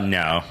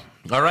 No.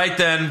 All right,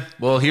 then.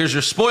 Well, here's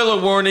your spoiler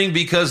warning,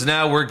 because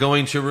now we're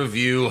going to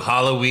review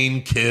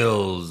Halloween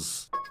Kills.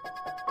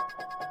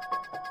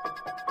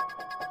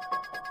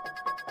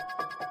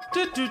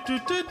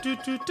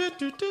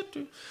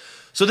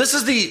 So this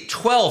is the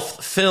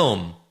 12th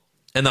film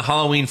in the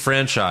Halloween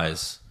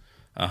franchise.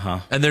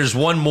 And there's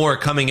one more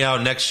coming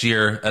out next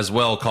year as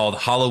well, called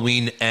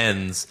Halloween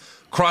Ends.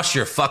 Cross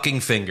your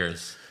fucking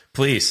fingers.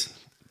 Please.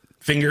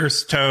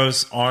 Fingers,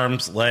 toes,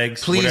 arms,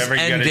 legs, Please whatever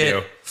you end gotta it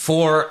do.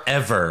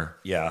 forever.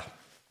 Yeah.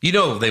 You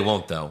know they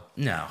won't, though.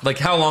 No. Like,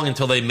 how long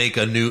until they make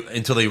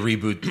until they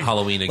reboot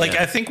Halloween again? Like,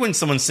 I think when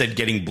someone said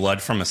getting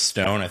blood from a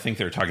stone, I think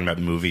they were talking about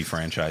movie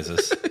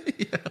franchises.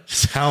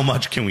 Just how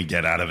much can we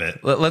get out of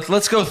it?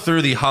 Let's go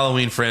through the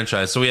Halloween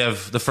franchise. So we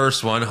have the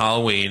first one,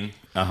 Halloween,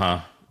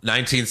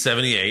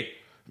 1978.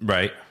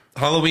 Right.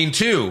 Halloween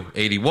 2,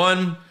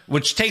 81.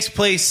 Which takes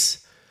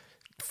place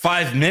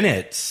 5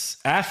 minutes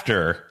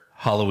after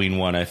Halloween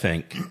 1, I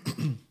think.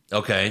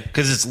 Okay.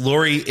 Because it's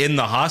Laurie in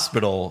the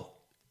hospital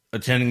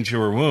attending to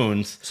her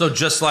wounds. So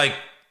just like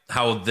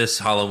how this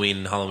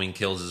Halloween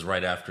Kills is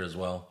right after as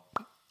well.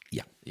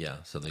 Yeah. Yeah.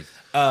 So they.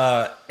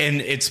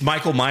 And it's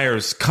Michael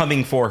Myers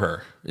coming for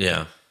her.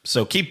 Yeah.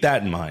 So keep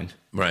that in mind.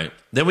 Right.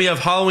 Then we have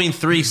Halloween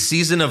 3,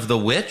 Season of the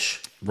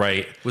Witch.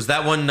 Right. Was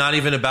that one not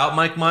even about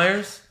Mike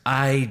Myers?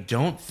 I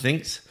don't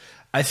think so.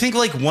 I think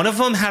like one of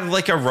them had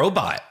like a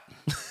robot.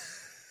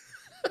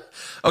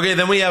 Okay,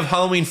 then we have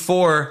Halloween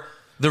 4,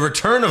 The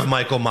Return of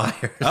Michael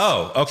Myers.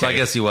 Oh, okay. So I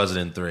guess he wasn't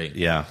in 3.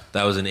 Yeah.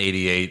 That was in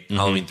 88,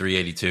 Halloween 3,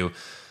 82.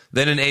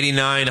 Then in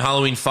 89,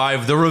 Halloween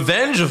 5, The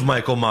Revenge of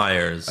Michael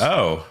Myers.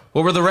 Oh.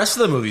 What were the rest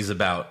of the movies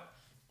about?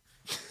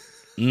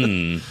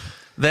 Then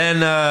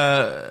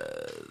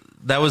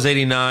that was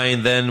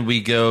 89. Then we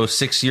go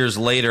 6 years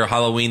later,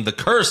 Halloween, The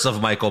Curse of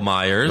Michael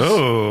Myers.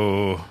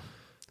 Oh.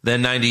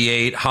 Then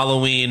 98,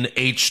 Halloween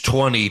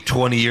H20,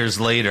 20 years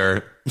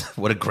later.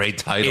 What a great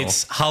title.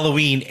 It's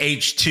Halloween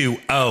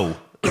H2O.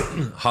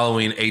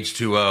 Halloween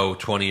H2O,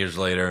 20 years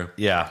later.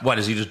 Yeah. What,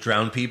 does he just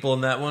drown people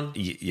in that one?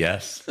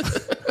 Yes.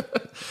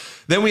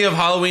 Then we have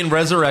Halloween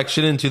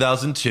Resurrection in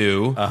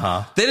 2002.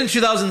 Then in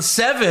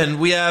 2007,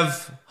 we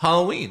have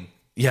Halloween.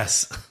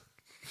 Yes.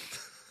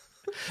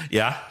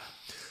 Yeah.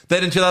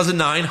 Then in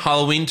 2009,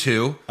 Halloween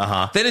 2.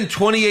 Then in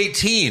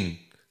 2018,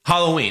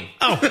 Halloween.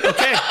 Oh,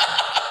 okay.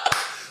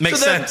 Makes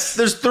So then sense.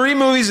 There's 3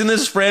 movies in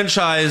this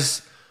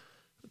franchise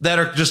that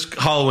are just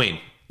Halloween.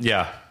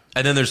 Yeah.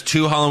 And then there's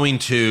 2 Halloween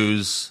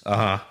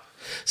 2s.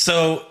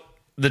 So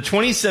the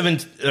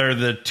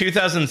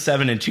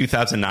 2007 and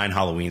 2009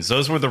 Halloweens,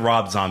 those were the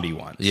Rob Zombie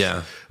ones.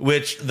 Yeah.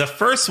 Which the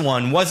first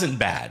one wasn't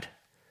bad.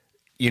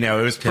 You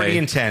know, it was pretty Okay.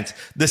 intense.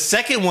 The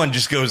second one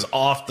just goes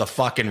off the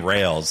fucking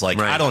rails. Like,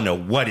 Right. I don't know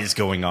what is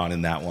going on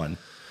in that one.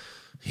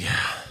 Yeah.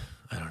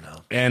 I don't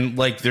know. And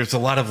like, there's a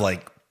lot of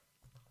like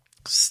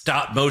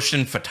stop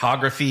motion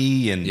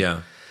photography and Yeah.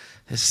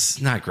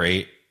 it's not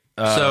great.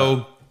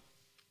 All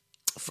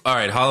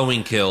right,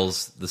 Halloween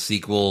Kills, the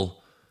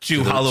sequel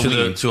To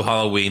Halloween. to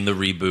Halloween, the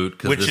reboot,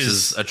 because Which this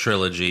is- is a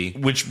trilogy.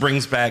 Which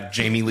brings back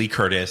Jamie Lee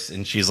Curtis,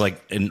 and she's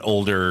like an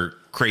older,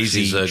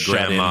 crazy She's a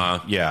shut-in- grandma.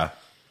 Yeah.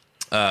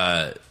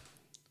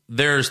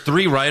 There's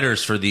 3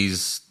 writers for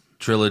this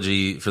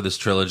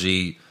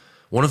trilogy.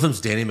 One of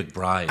them's Danny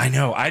McBride. I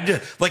know. I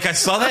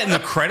saw that in the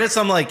credits.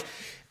 I'm like,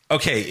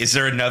 okay, is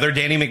there another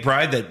Danny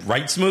McBride that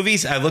writes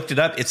movies? I looked it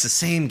up. It's the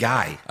same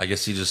guy. I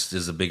guess he just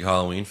is a big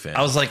Halloween fan.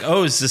 I was like,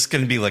 oh, is this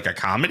going to be like a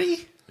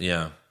comedy?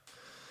 Yeah,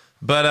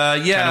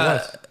 but yeah.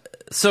 Kinda was.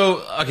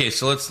 So okay,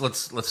 so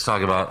let's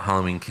talk about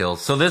Halloween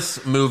Kills. So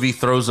this movie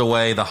throws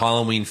away the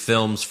Halloween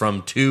films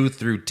from 2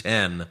 through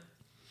 10.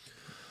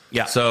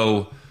 Yeah.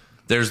 So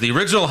there's the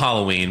original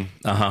Halloween.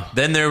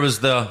 Then there was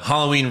the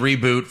Halloween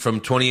reboot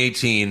from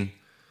 2018.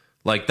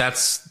 Like,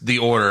 that's the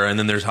order, and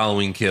then there's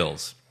Halloween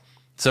Kills.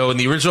 So in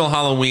the original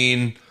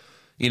Halloween,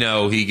 you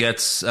know, he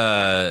gets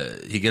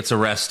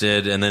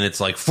arrested, and then it's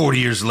like 40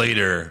 years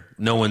later,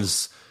 no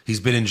one's he's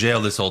been in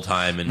jail this whole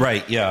time, and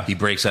Right, yeah. he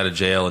breaks out of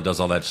jail and does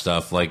all that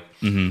stuff. Like,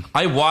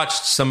 I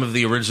watched some of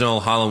the original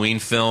Halloween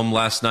film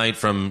last night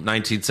from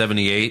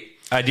 1978.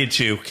 I did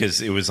too,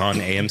 because it was on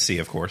AMC,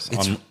 of course,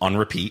 on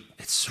repeat.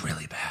 It's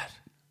really bad.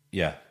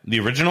 Yeah. The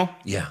original?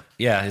 Yeah,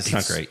 Yeah, it's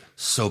not great.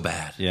 So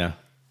bad. Yeah.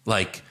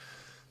 Like,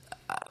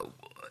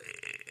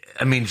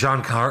 I mean,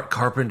 John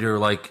Carpenter,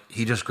 like,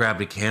 he just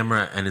grabbed a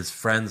camera and his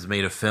friends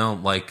made a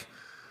film, like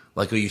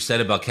what you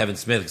said about Kevin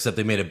Smith, except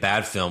they made a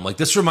bad film. Like,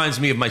 this reminds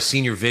me of my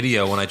senior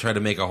video when I tried to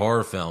make a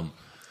horror film.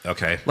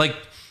 Okay. Like,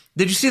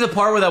 did you see the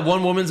part where that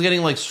one woman's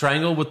getting, like,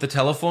 strangled with the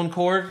telephone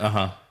cord?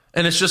 Uh-huh.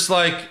 And it's just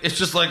like,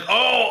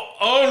 oh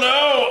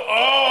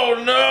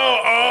no.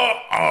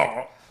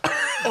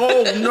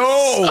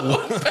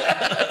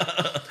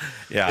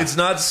 Yeah. It's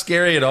not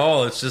scary at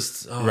all. It's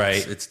just,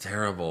 Right. It's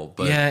terrible.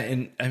 But Yeah,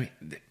 and I mean,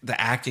 the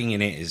acting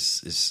in it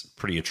is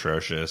pretty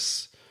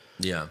atrocious.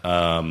 yeah.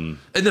 And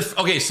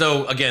okay,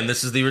 so again,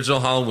 this is the original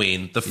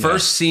Halloween. The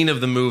first scene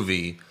of the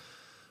movie,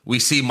 we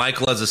see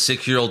Michael as a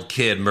 6-year-old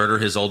kid murder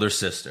his older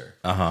sister.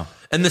 Uh-huh.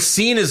 And the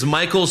scene is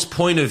Michael's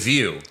point of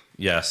view.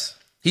 Yes.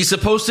 He's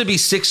supposed to be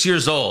 6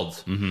 years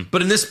old,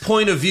 but in this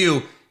point of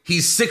view,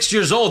 he's 6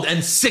 years old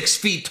and 6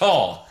 feet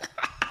tall.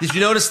 Did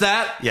you notice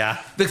that?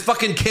 Yeah. The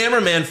fucking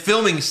cameraman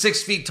filming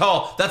 6 feet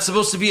tall. That's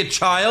supposed to be a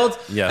child.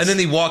 Yes. And then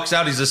he walks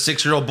out. He's a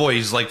 6-year-old boy.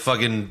 He's like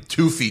fucking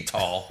 2 feet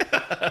tall.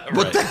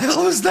 What the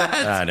hell is that?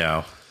 I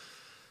know.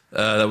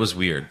 That was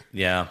weird.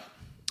 Yeah.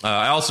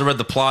 I also read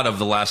the plot of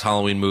the last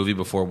Halloween movie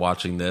before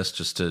watching this,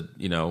 just to,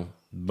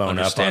 Bone up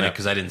understand on it it.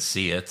 because I didn't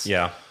see it.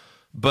 Yeah.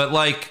 But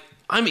like,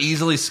 I'm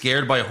easily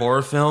scared by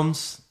horror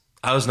films.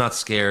 I was not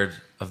scared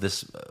of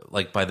this,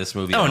 by this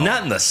movie. Oh, at all.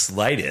 not in the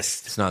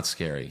slightest. It's not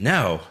scary.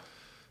 No.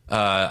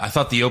 I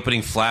thought the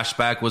opening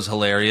flashback was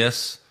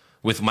hilarious,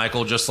 with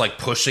Michael just like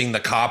pushing the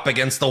cop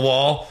against the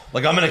wall.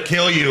 Like, I'm going to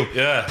kill you.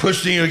 Yeah.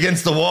 Pushing you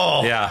against the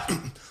wall. Yeah.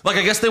 Like,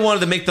 I guess they wanted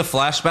to make the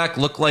flashback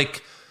look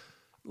like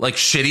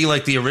shitty,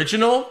 like the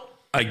original.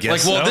 I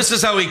guess Like, well, so. this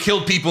is how he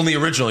killed people in the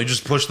original. He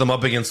just pushed them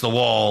up against the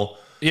wall.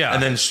 Yeah.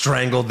 And then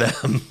strangled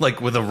them, like,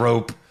 with a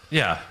rope.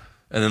 Yeah.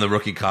 And then the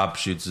rookie cop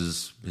shoots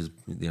his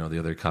the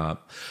other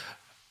cop.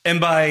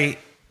 And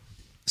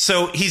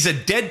so he's a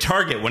dead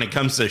target when it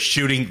comes to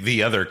shooting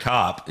the other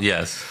cop.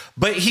 Yes.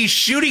 But he's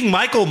shooting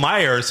Michael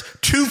Myers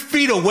 2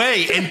 feet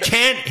away and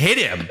can't hit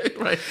him.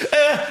 Right.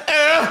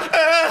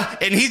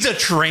 And he's a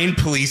trained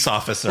police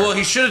officer. Well,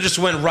 he should have just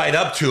went right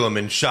up to him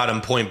and shot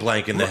him point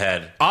blank in the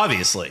head.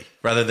 Obviously.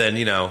 Rather than,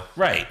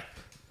 Right.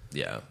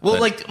 Yeah. Well,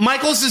 But- like,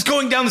 Michael's is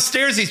going down the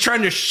stairs. He's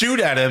trying to shoot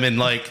at him. And,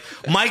 like,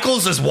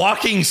 Michael's is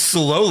walking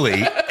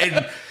slowly.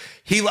 And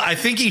I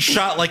think he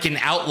shot, like, an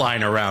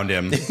outline around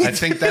him. I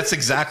think that's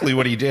exactly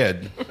what he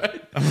did.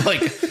 Right. I'm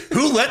like,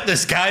 who let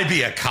this guy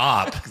be a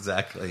cop?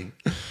 Exactly.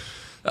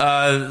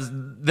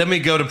 Then we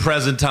go to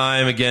present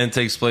time. Again,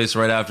 takes place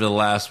right after the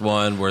last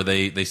one, where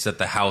they set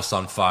the house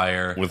on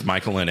fire With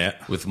Michael in it.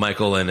 with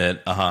Michael in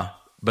it. Uh-huh.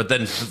 But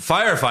then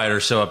firefighters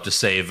show up to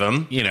save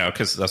him.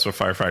 Because that's what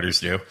firefighters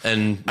do.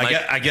 And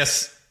I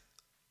guess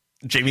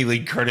Jamie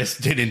Lee Curtis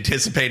did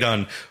anticipate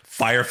on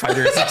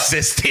firefighters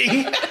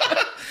existing.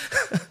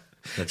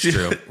 that's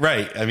true.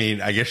 Right. I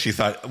mean, I guess she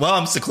thought, well,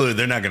 I'm secluded.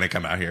 They're not going to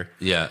come out here.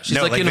 Yeah. She's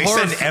No, like, in they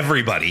horror send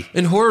everybody.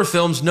 In horror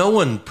films, no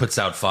one puts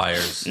out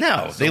fires.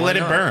 No, So they why let it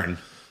not? burn.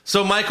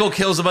 So Michael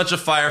kills a bunch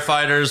of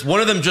firefighters.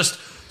 One of them just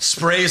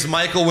sprays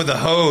Michael with a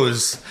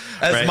hose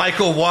as Right.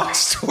 Michael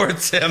walks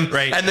towards him,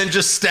 Right. and then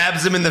just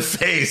stabs him in the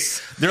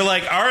face. They're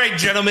like, all right,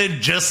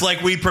 gentlemen, just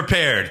like we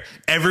prepared.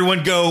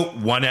 Everyone go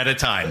one at a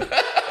time.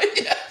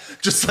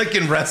 Just like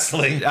in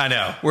wrestling. I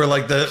know. Where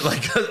like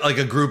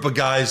a group of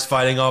guys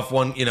fighting off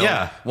one,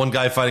 Yeah. one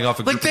guy fighting off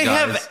a group Like, they of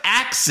guys. have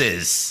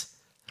axes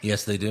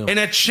Yes, they do. and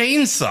a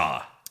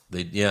chainsaw.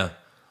 Yeah.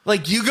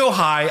 Like, you go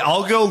high,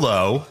 I'll go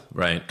low.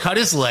 Right. Cut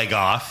his leg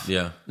off.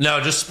 Yeah. No,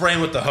 just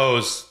spraying with the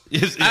hose.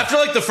 Yes, yeah. After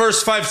like the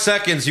first 5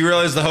 seconds, you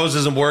realize the hose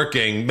isn't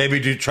working. Maybe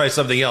do try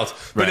something else.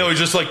 But Right. no, he's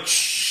just like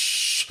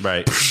shh,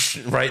 Right.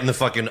 right in the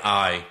fucking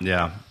eye.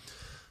 Yeah.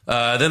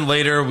 Then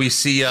later we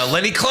see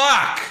Lenny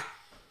Clark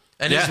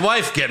and his Yeah.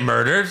 wife get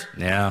murdered.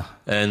 Yeah.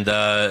 And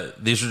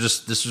this was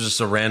just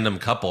a random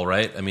couple,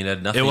 right? I mean, it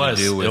had nothing to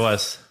do with. It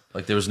was.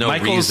 Like, there was no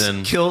Michaels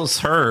reason. kills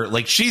her.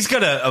 Like, she's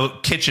got a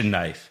kitchen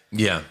knife.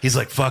 Yeah. He's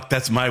like, fuck,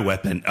 that's my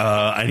weapon.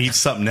 I need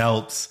something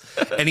else.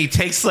 And he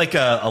takes like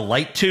a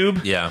light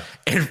tube. Yeah.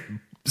 And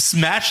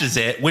smashes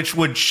it, which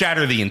would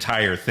shatter the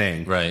entire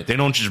thing. Right. They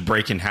don't just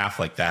break in half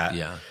like that.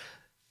 Yeah.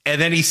 And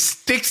then he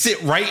sticks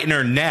it right in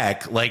her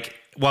neck, like,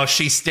 while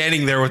she's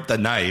standing there with the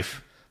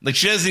knife. Like,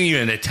 she doesn't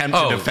even attempt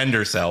to defend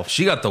herself.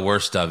 She got the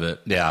worst of it.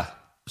 Yeah.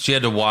 She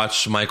had to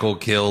watch Michael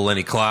kill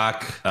Lenny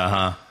Clark.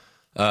 Uh-huh.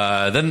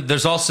 Then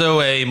there's also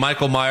a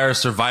Michael Myers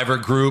survivor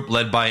group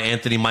led by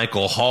Anthony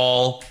Michael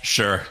Hall.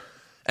 Sure.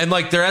 And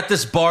like, they're at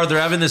this bar, they're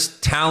having this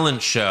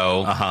talent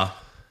show. Uh-huh.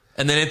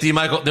 And then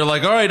they're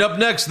like, all right, up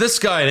next, this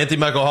guy. And Anthony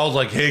Michael Hall's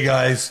like, hey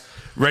guys.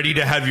 Ready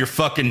to have your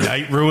fucking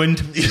night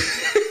ruined?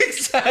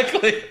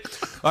 Exactly.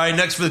 All right,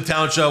 next for the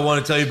town show, I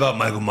want to tell you about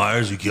Michael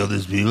Myers, who killed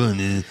his people.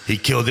 And He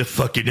killed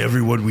fucking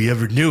everyone we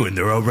ever knew, and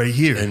they're all right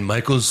here. and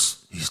he's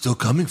still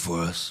coming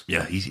for us.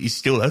 Yeah, he's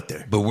still out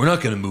there. But we're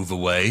not going to move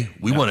away.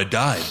 We want to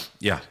die.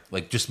 Yeah,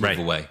 Like, just move Right.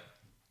 away.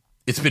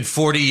 It's been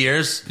 40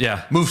 years.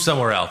 Yeah. Move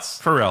somewhere else.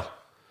 for real.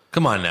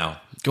 Come on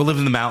now. Go live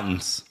in the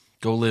mountains.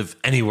 Go live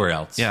anywhere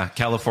else. Yeah,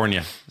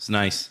 California. It's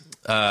nice.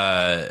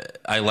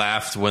 I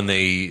laughed when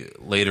they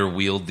later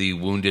wheeled the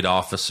wounded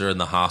officer in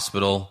the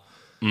hospital,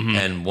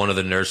 and one of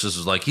the nurses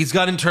was like, "He's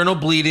got internal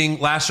bleeding,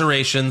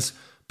 lacerations,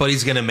 but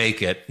he's going to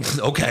make it."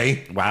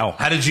 Okay. Wow.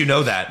 How did you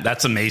know that?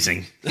 That's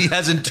amazing. He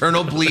has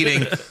internal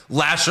bleeding,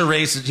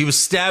 lacerations. He was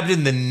stabbed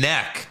in the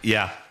neck.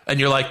 Yeah, And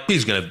you're like,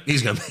 he's gonna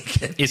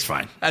make it. it's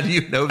fine. How do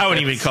you know I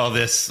wouldn't this? even call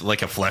this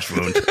like a flesh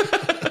wound.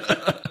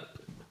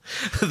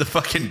 The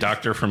fucking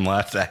doctor from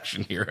Last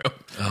Action Hero.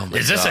 Oh my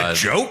Is this God. a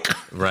joke?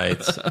 Right.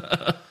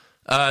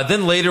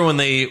 Then later when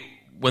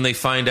they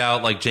find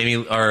out like Jamie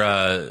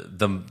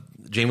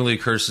Lee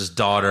Curtis's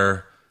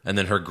daughter and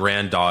then her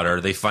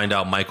granddaughter, they find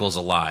out Michael's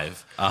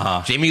alive.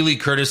 Jamie Lee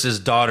Curtis's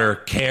daughter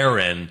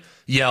Karen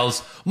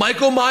yells,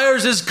 "Michael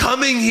Myers is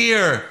coming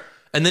here!"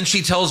 And then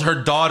she tells her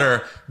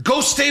daughter,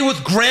 "Go stay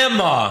with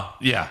grandma."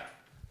 Yeah,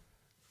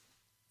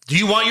 Do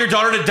you want your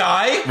daughter to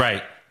die?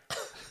 right.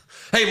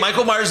 Hey,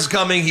 Michael Myers is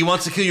coming. He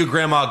wants to kill your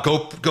grandma.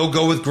 Go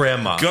with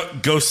grandma.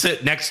 Go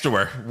sit next to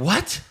her.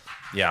 What?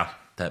 Yeah.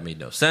 That made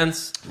no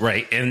sense.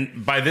 Right.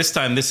 And by this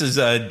time, this is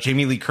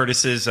Jamie Lee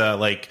Curtis's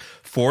like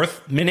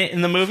 4th minute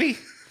in the movie.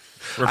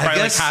 We're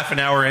probably like half an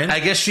hour in. I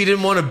guess she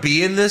didn't want to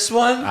be in this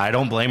one. I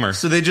don't blame her.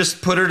 So they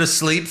just put her to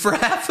sleep for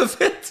half of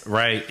it.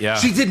 Right. Yeah.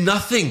 She did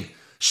nothing.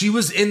 She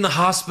was in the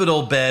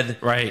hospital bed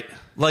right.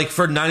 like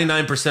for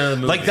 99% of the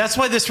movie. Like that's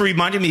why this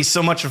reminded me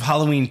so much of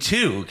Halloween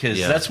 2 because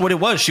Yeah. that's what it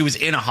was. She was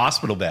in a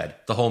hospital bed.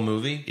 the whole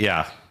movie.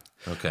 Yeah.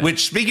 Okay.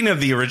 Which, speaking of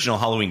the original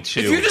Halloween 2,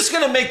 If you're just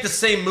going to make the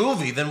same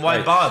movie, then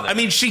why bother? I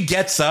mean, she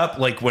gets up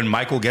like when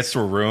Michael gets to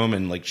her room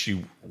and like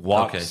she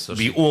walks. Okay,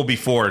 so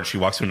before she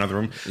walks to another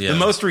room. Yeah. The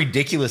most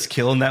ridiculous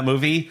kill in that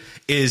movie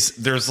is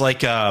there's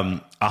like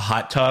a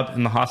hot tub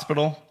in the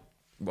hospital.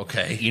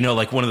 okay. You know,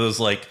 like one of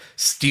those like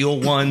steel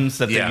ones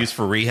that Yeah. they use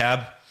for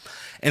rehab.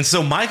 And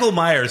so Michael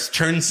Myers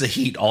turns the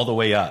heat all the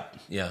way up.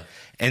 Yeah.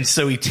 And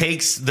so he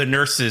takes the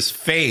nurse's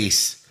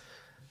face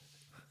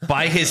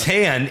by his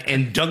hand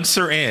and dunks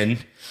her in,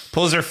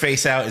 pulls her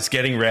face out, it's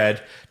getting red,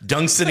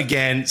 dunks it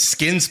again,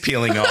 skin's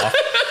peeling off,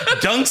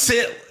 dunks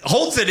it,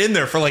 holds it in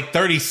there for like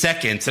 30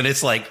 seconds, and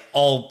it's like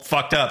all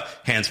fucked up.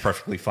 Hand's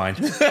perfectly fine.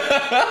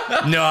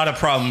 Not a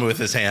problem with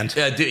his hand.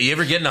 Yeah, dude, you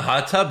ever get in a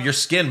hot tub? Your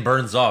skin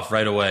burns off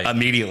right away.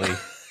 Immediately.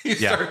 you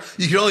yeah.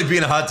 can only be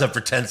in a hot tub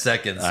for 10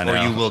 seconds I or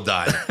know. you will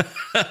die.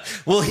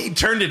 Well, he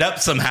turned it up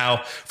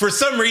somehow. For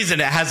some reason,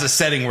 it has a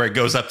setting where it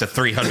goes up to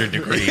 300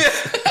 degrees.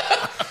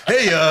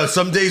 Hey,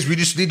 some days we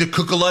just need to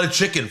cook a lot of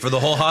chicken for the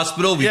whole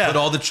hospital. We Yeah. put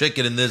all the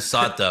chicken in this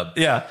hot tub.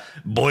 Yeah.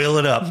 Boil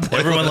it up.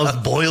 Everyone loves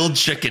boiled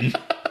chicken.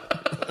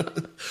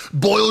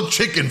 Boiled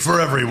chicken for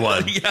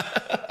everyone. Yeah.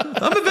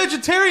 I'm a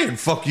vegetarian.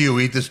 Fuck you.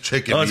 Eat this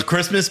chicken. Oh, it's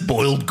Christmas,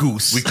 boiled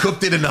goose. We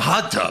cooked it in a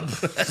hot tub.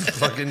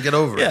 Fucking get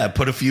over it. Yeah,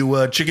 put a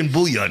few chicken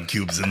bouillon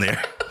cubes in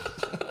there.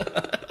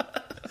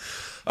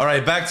 All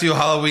right, back to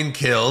Halloween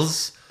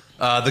Kills.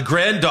 The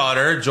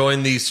granddaughter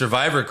joined the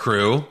survivor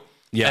crew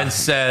and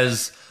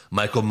says,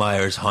 Michael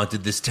Myers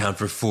haunted this town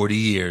for 40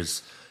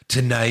 years.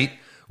 Tonight,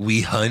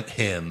 we hunt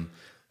him.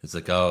 It's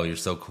like, oh, you're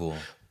so cool.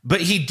 But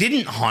he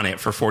didn't haunt it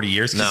for 40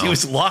 years because No. he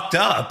was locked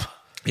up.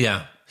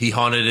 Yeah. He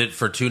haunted it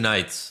for 2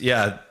 nights.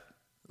 Yeah.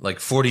 Like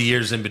 40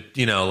 years in,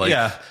 like,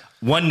 Yeah.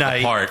 One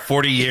night, apart.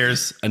 40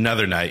 years,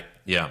 another night.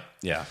 yeah.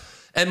 Yeah.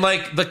 And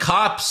like the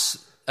cops,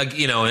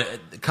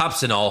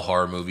 cops in all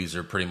horror movies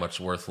are pretty much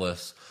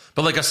worthless.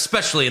 But like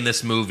especially in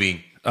this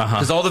movie,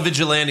 because all the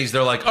vigilantes,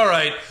 they're like, all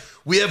right,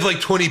 we have like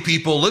 20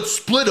 people. Let's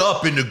split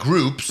up into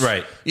groups,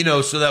 Right.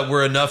 So that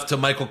we're enough to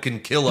Michael can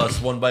kill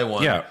us one by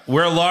one. Yeah.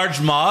 We're a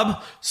large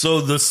mob,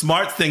 so the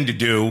smart thing to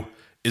do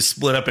is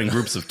split up in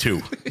groups of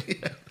 2.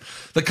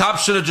 The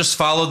cops should have just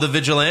followed the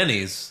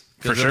vigilantes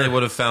because For then sure. they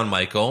would have found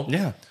Michael.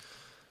 Yeah.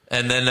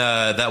 And then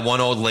that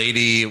one old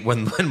lady,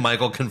 when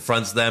Michael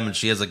confronts them and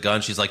she has a gun,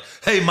 she's like,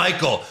 hey,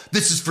 Michael,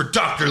 this is for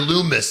Dr.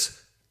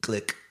 Loomis.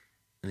 Click.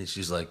 And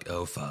she's like,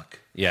 oh, fuck.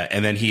 Yeah.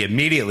 And then he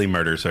immediately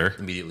murders her.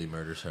 Immediately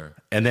murders her.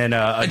 And then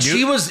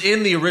She was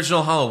in the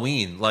original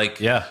Halloween. Like,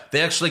 Yeah. they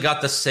actually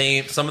got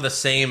some of the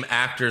same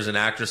actors and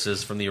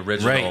actresses from the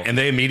original. Right. And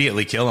they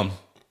immediately kill him.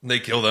 they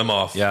kill them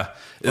off. Yeah.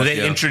 Fuck They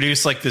yeah.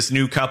 introduce like this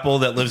new couple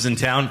that lives in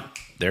town.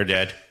 They're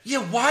dead. Yeah,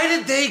 why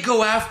did they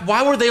go after?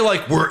 Why were they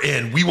like, we're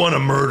in, we want to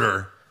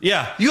murder?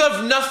 Yeah. You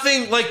have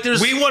nothing, like,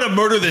 there's. We want to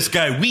murder this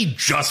guy we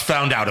just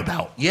found out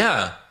about.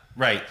 Yeah.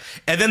 Right.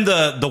 And then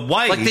the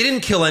wife. Like, they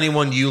didn't kill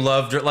anyone you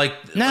loved. Or, like,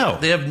 No.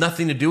 They have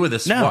nothing to do with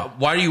this. No.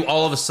 Why are you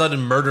all of a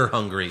sudden murder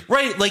hungry?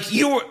 Right, like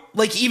you were,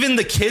 like even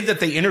the kid that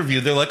they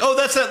interviewed, they're like, "Oh,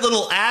 that's that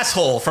little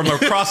asshole from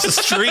across the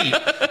street."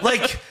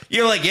 Like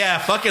you're like, "Yeah,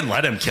 fucking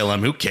let him kill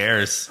him. Who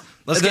cares?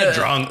 Let's get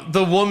drunk."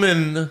 The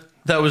woman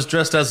that was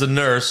dressed as a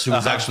nurse who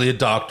was actually a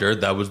doctor.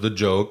 That was the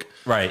joke.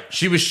 Right.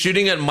 She was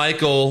shooting at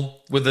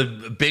Michael with a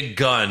big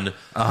gun,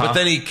 but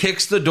then he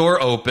kicks the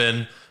door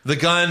open.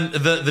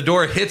 The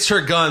door hits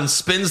her gun,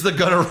 spins the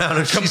gun around,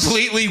 and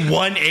Completely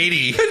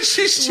 180. and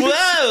she shoots,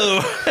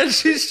 Whoa! and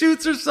she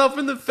shoots herself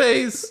in the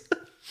face.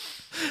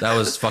 That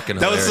was fucking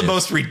That hilarious. was the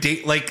most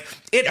ridiculous. Like,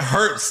 it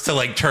hurts to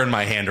like turn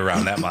my hand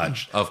around that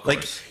much. Of course.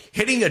 Like,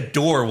 hitting a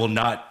door will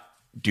not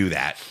do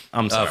that.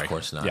 I'm sorry. Of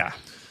course not. Yeah.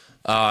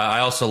 I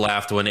also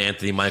laughed when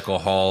Anthony Michael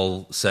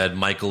Hall said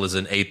Michael is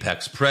an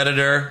apex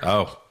predator.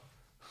 Oh.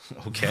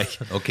 Okay.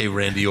 Okay,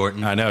 Randy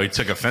Orton. I know he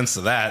took offense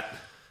to that.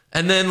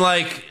 And then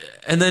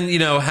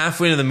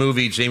halfway into the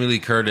movie, Jamie Lee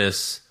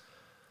Curtis,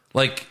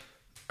 like,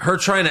 her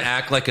trying to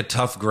act like a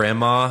tough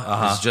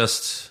grandma is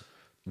just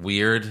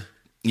weird.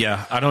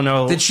 Yeah, I don't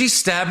know. Did she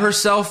stab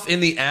herself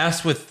in the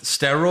ass with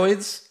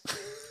steroids?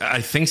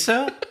 I think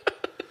so.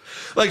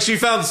 Like, she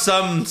found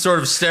some sort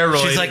of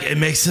steroid. She's like, it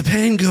makes the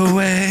pain go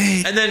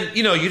away. and then,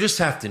 you just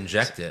have to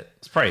inject it.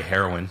 It's probably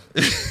heroin.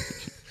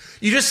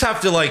 You just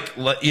have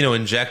to,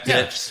 inject Yeah.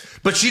 it.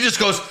 But she just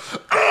goes,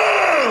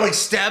 "Argh!" like,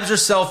 stabs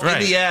herself Right.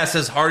 in the ass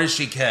as hard as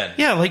she can.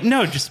 Yeah, like,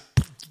 no, just,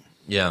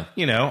 Yeah.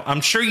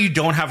 I'm sure you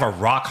don't have a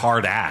rock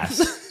hard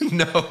ass.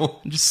 No.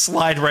 Just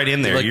slide right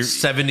in there. Like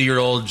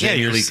 70-year-old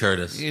Jamie Lee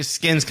Curtis. Your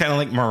skin's kind of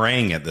like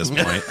meringue at this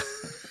point.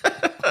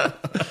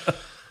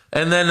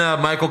 And then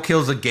Michael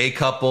kills a gay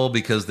couple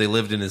because they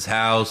lived in his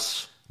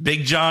house.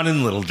 Big John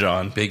and Little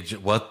John.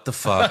 What the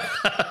fuck?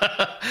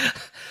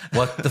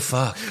 What the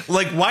fuck?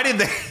 Like,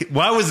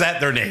 why was that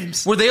their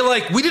names? Were they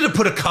like, we need to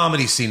put a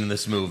comedy scene in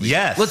this movie?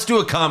 Yes. Let's do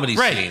a comedy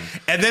Right. scene.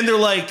 And then they're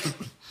like,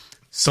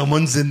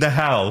 someone's in the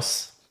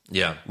house.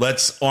 Yeah.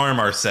 Let's arm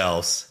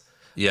ourselves.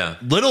 Yeah.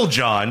 Little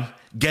John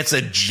gets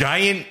a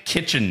giant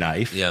kitchen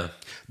knife. Yeah.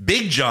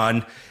 Big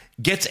John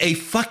gets a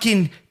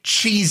fucking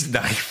cheese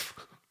knife.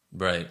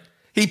 Right.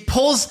 He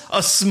pulls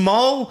a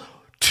small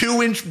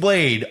 2-inch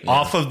blade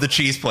off of the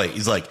cheese plate.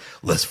 He's like,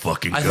 let's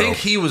fucking go. I think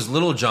he was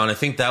Little John. I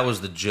think that was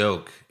the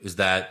joke, is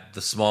that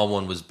the small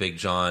one was Big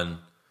John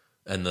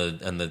and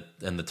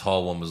the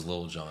tall one was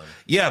Little John.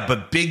 Yeah,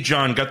 but Big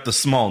John got the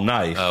small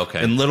knife. Oh,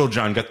 okay. And Little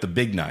John got the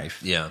big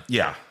knife. Yeah.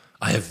 Yeah.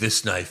 I have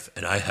this knife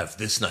and I have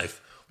this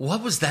knife.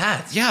 What was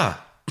that? Yeah.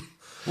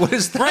 What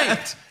is that?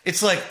 Right.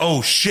 It's like,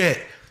 oh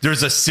shit,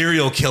 there's a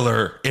serial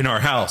killer in our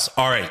house.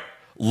 All right,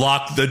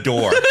 lock the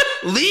door.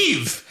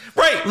 Leave.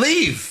 Right.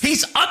 Leave.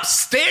 He's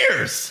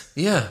upstairs.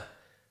 Yeah.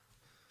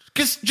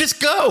 Just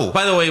go.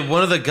 By the way,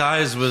 one of the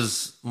guys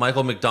was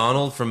Michael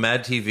McDonald from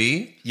Mad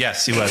TV.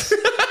 Yes, he was.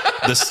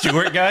 The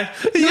Stewart guy?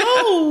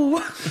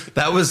 No.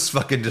 That was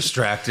fucking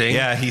distracting.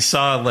 Yeah, he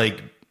saw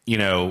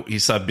he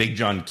saw Big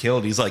John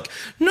killed. He's like,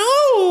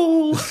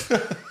 no.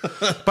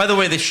 By the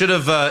way, they should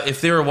have,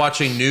 if they were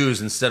watching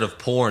news instead of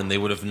porn, they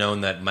would have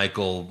known that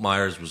Michael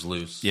Myers was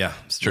loose. Yeah,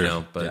 it's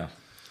true. But Yeah.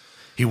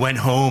 He went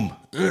home.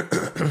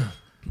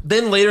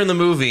 then later in the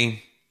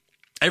movie,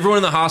 everyone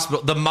in the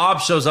hospital, the mob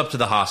shows up to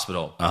the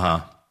hospital.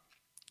 Uh-huh.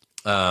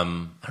 I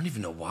don't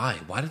even know why.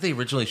 Why did they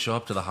originally show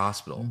up to the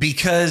hospital?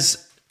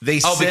 Because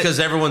Because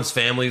everyone's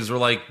families were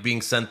like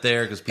being sent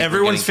there. Because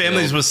everyone's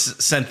families was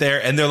sent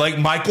there, and they're like,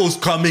 Michael's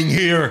coming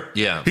here.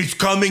 Yeah. He's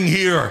coming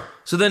here.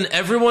 So then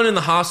everyone in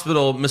the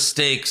hospital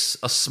mistakes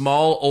a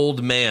small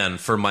old man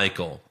for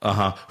Michael.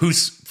 Uh-huh.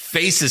 Whose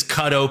face is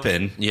cut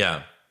open.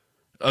 Yeah.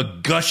 A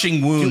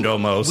gushing wound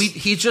almost.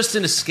 He's just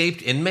an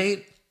escaped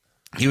inmate?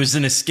 He was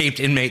an escaped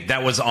inmate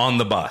that was on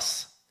the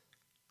bus.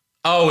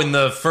 Oh, in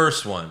the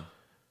first one.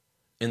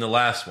 In the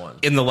last one.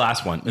 In the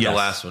last one. In the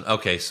last one.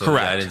 Okay, so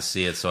Correct. yeah, I didn't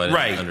see it, so I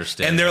didn't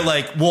understand. And they're that.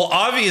 like, well,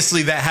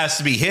 obviously that has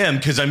to be him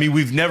because, I mean,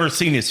 we've never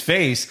seen his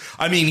face.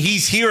 I mean,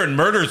 he's here and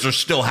murders are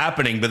still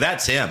happening, but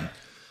that's him.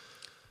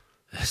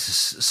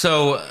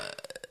 So,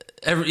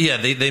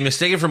 they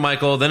mistake it for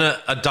Michael. Then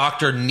a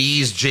doctor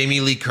knees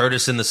Jamie Lee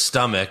Curtis in the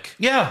stomach.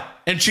 Yeah.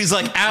 And she's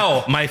like,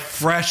 ow, my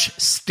fresh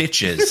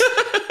stitches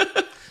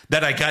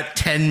that I got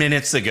 10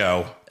 minutes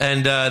ago.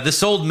 And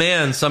this old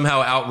man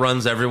somehow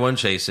outruns everyone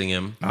chasing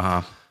him.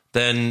 Uh-huh.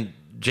 Then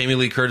Jamie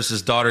Lee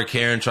Curtis's daughter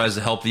Karen tries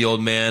to help the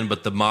old man,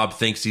 but the mob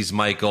thinks he's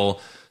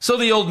Michael. So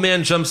the old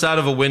man jumps out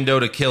of a window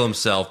to kill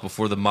himself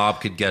before the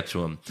mob could get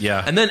to him.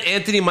 Yeah. And then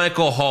Anthony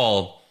Michael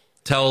Hall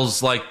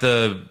tells like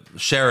the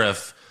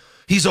sheriff,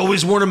 he's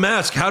always worn a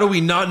mask. How do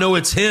we not know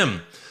it's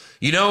him?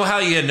 You know how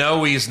you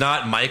know he's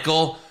not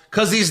Michael?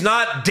 Because he's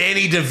not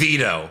Danny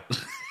DeVito.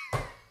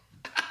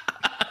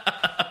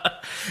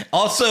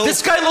 Also,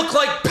 This guy looked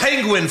like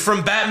Penguin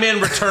from Batman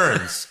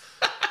Returns.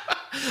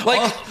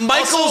 Like,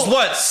 Michael's also-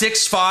 what,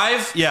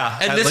 6'5"? Yeah,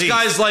 And at this least.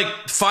 guy's like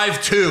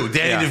 5'2",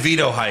 Danny Yeah.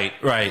 DeVito height.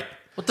 right.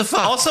 What the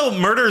fuck? Also,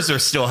 murders are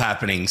still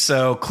happening.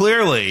 So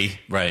clearly,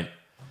 Right.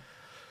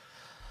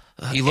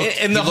 He looked,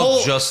 and he the looked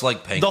whole just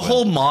like Penguin. The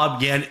whole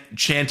mob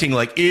chanting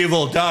like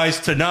 "Evil dies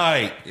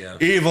tonight, Yeah.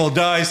 evil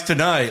dies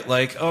tonight."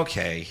 Like,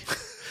 okay.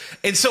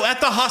 And so at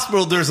the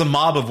hospital, there's a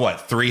mob of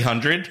what,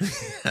 300?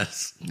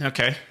 Yes.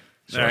 Okay,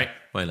 Sure. all right.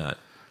 Why not?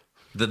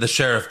 The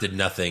sheriff did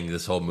nothing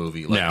this whole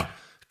movie. Like, No.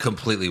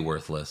 completely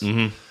worthless.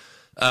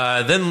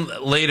 Then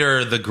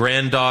later, the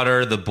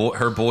granddaughter,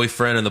 her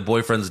boyfriend, and the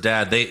boyfriend's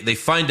dad, they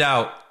find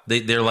out.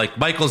 They're like,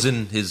 Michael's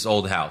in his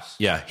old house.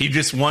 Yeah, he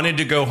just wanted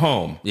to go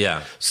home.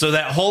 Yeah. So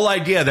that whole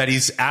idea that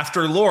he's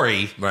after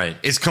Lori Right.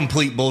 is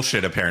complete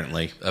bullshit,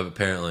 apparently.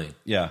 Apparently.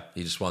 Yeah.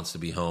 He just wants to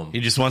be home.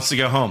 He just wants to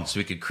go home. So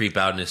he could creep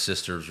out in his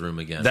sister's room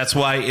again. That's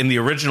why in the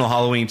original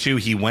Halloween 2,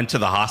 he went to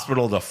the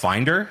hospital to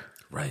find her.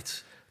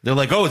 Right. They're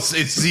like, oh, it's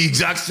the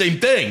exact same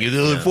thing.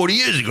 40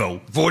 years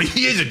ago. 40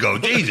 years ago.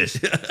 Jesus.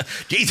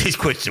 Jesus,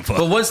 Christopher.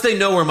 But once they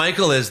know where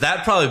Michael is,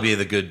 that'd probably be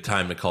the good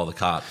time to call the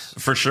cops.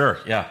 For sure.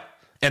 Yeah.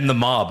 And the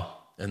mob.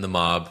 And the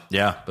mob.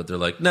 Yeah. But they're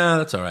like, nah,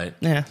 that's all right.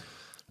 Yeah.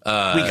 We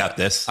got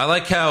this. I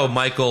like how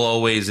Michael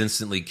always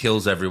instantly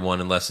kills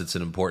everyone unless it's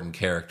an important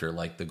character,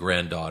 like the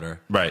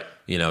granddaughter. Right.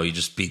 You know, he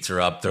just beats her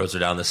up, throws her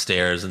down the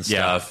stairs and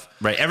Yeah. stuff.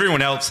 Right.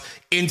 Everyone else,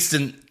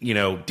 instant,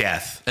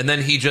 death. And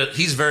then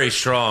he's very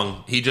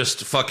strong. He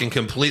just fucking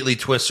completely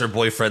twists her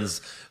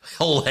boyfriend's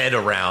whole head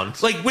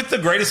around. Like, with the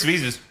greatest of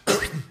eases.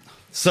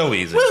 So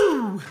easy.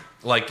 Woo!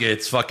 Like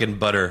it's fucking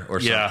butter or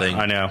something.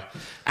 Yeah, I know.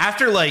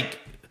 After,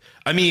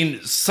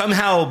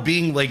 somehow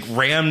being,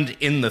 rammed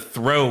in the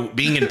throat,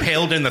 being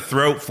impaled in the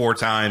throat 4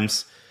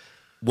 times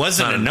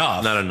wasn't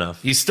enough. Not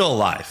enough. He's still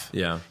alive.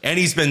 Yeah. And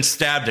he's been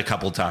stabbed a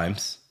couple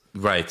times.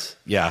 Right.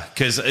 Yeah,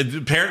 because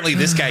apparently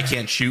this guy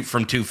can't shoot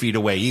from 2 feet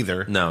away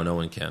either. No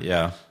one can.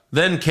 Yeah.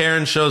 Then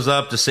Karen shows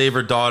up to save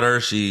her daughter.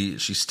 She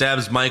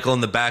stabs Michael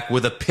in the back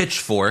with a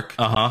pitchfork.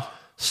 Uh-huh.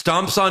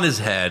 Stomps on his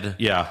head.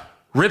 Yeah.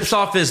 Rips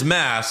off his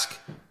mask,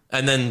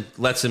 and then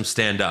lets him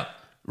stand up.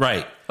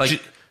 Right.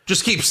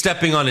 Just keep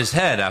stepping on his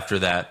head after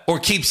that. Or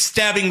keep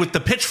stabbing with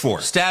the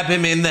pitchfork. Stab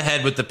him in the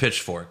head with the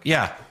pitchfork.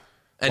 Yeah.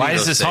 Any Why of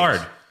is those this things.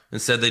 hard?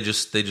 Instead, they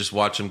just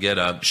watch him get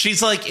up.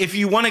 She's like, if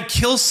you want to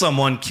kill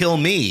someone, kill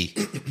me.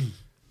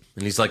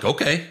 And he's like,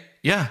 okay.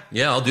 Yeah.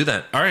 Yeah, I'll do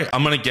that. All right,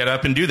 I'm going to get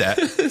up and do that.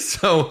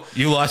 So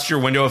You lost your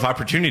window of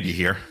opportunity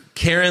here.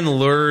 Karen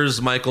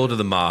lures Michael to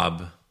the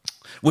mob.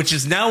 Which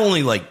is now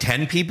only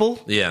 10 people?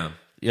 Yeah.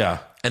 Yeah.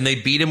 And they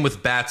beat him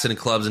with bats and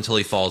clubs until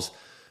he falls.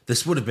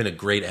 This would have been a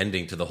great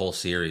ending to the whole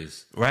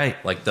series. Right.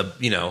 Like the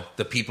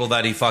people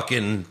that he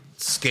fucking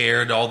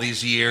scared all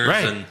these years.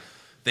 Right. And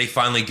they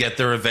finally get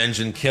their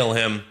revenge and kill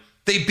him.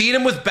 They beat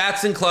him with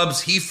bats and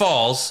clubs. He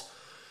falls.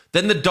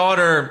 Then the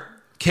daughter,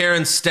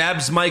 Karen,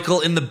 stabs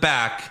Michael in the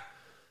back.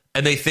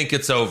 And they think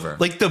it's over.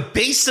 The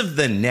base of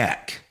the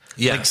neck.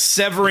 Yeah.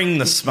 Severing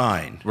the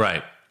spine.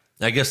 Right.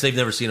 I guess they've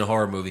never seen a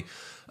horror movie.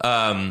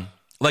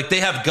 They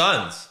have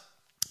guns.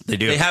 They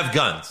do. They have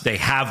guns. They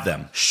have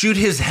them. Shoot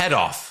his head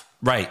off.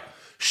 Right.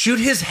 Shoot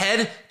his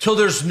head till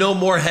there's no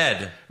more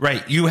head.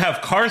 Right. You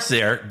have cars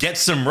there. Get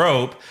some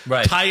rope.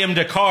 Right. Tie him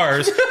to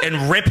cars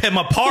and rip him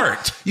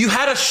apart. You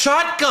had a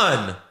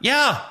shotgun.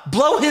 Yeah.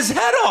 Blow his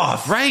head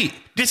off. Right.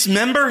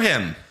 Dismember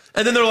him.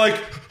 And then they're like,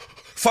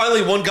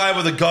 finally one guy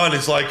with a gun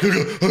is like,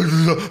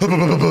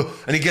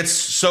 and he gets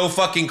so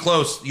fucking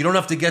close. You don't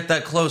have to get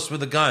that close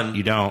with a gun.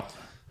 You don't.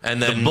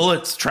 And then The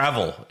bullets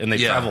travel, and they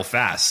travel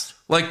fast.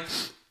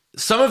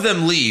 Some of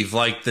them leave.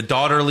 The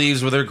daughter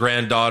leaves with her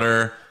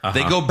granddaughter.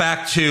 They go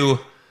back to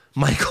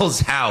Michael's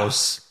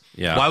house.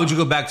 Yeah. Why would you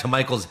go back to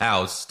Michael's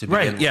house to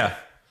begin with? Yeah.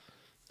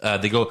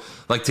 They go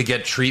to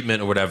get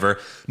treatment or whatever.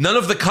 None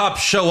of the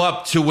cops show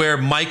up to where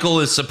Michael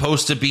is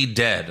supposed to be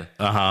dead.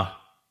 Uh-huh.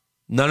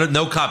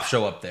 No cops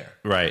show up there.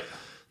 Right.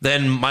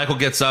 Then Michael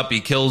gets up.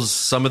 He kills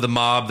some of the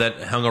mob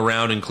that hung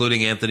around,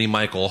 including Anthony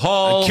Michael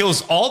Hall.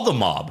 Kills all the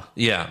mob.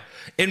 Yeah.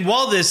 And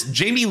while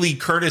Jamie Lee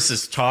Curtis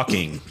is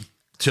talking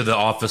To the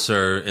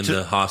officer in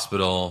the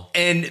hospital.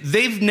 and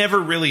they've never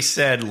really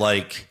said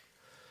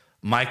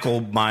Michael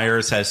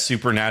Myers has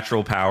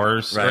supernatural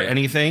powers or Right.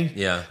 anything.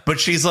 Yeah. But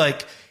she's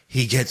like,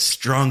 he gets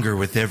stronger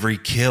with every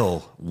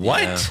kill.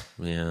 What?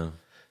 Yeah.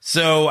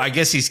 So I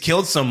guess he's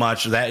killed so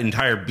much that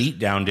entire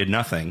beatdown did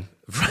nothing.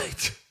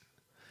 Right.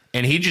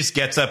 And he just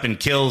gets up and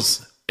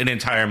kills an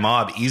entire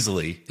mob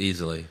easily.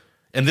 Easily.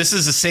 And this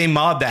is the same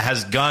mob that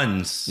has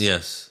guns.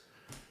 Yes.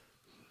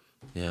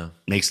 Yeah.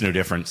 Makes no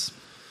difference.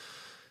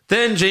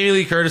 Then Jamie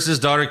Lee Curtis's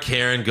daughter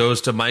Karen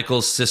goes to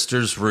Michael's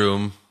sister's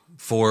room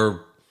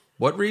for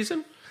what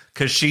reason?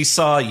 Because she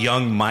saw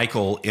young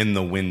Michael in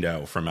the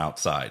window from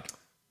outside.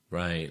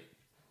 Right.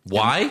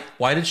 Why?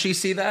 Why did she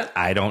see that?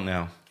 I don't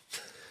know.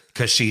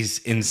 Because she's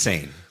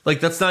insane.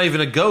 That's not even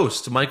a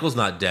ghost. Michael's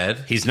not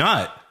dead. He's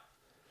not.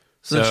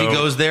 So then she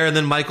goes there, and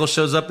then Michael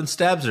shows up and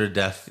stabs her to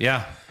death.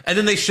 Yeah. And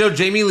then they show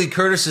Jamie Lee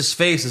Curtis's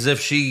face as if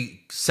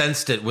she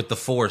sensed it with the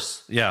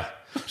force. Yeah.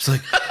 She's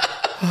like,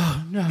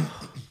 oh, no.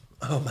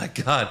 Oh, my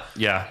God.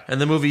 Yeah.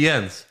 And the movie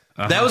ends.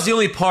 That was the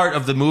only part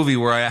of the movie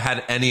where I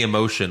had any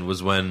emotion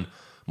was when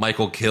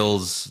Michael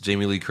kills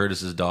Jamie Lee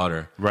Curtis's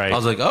daughter. Right. I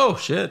was like, oh,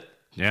 shit.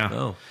 Yeah.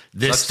 Oh,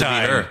 This sucks to be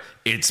time, her.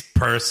 it's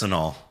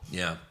personal.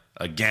 Yeah.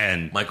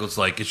 Again. Michael's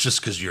like, it's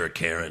just because you're a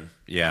Karen.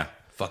 Yeah.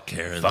 Fuck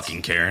Karens.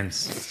 Fucking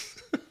Karens.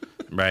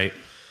 Right.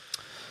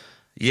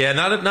 Yeah,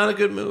 not a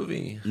good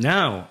movie.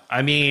 No.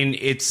 I mean,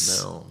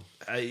 it's... No.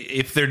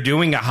 If they're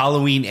doing a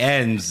Halloween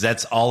Ends,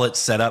 that's all it's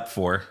set up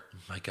for.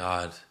 My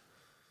God.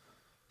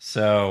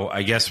 So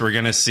I guess we're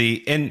going to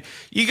see. And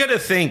you got to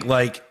think,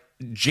 like,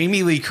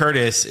 Jamie Lee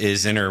Curtis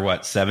is in her,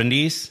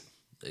 70s?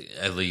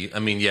 At least, I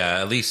mean, yeah,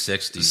 at least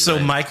 60s. So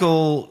right?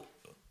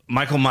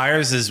 Michael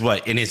Myers is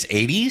what, in his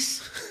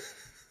 80s?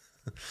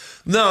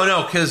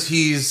 No, because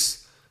he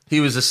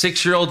was a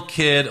 6-year-old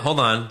kid. Hold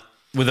on.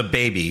 With a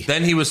baby.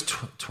 Then he was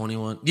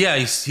 21. Yeah,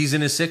 he's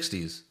in his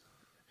 60s.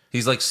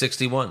 He's like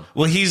 61.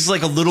 Well, he's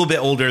like a little bit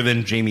older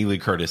than Jamie Lee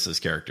Curtis's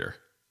character.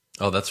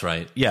 Oh, that's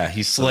right. Yeah,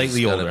 he's So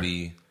slightly it's gotta older.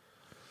 be-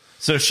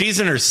 So she's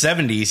in her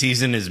 70s.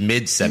 He's in his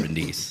mid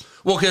 70s.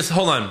 Well, because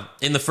hold on,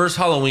 in the first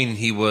Halloween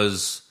he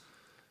was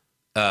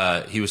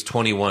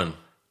 21.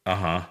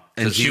 And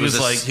And she was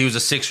like, he was a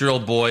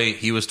 6-year-old boy.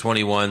 He was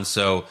 21,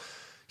 so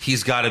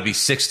he's got to be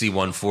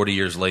 61 40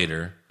 years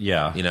later.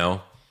 Yeah. You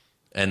know?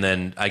 And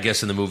then I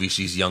guess in the movie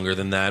she's younger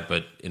than that,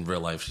 but in real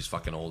life she's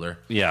fucking older.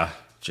 yeah.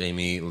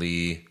 Jamie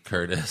Lee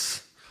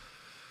Curtis.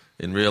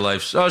 In real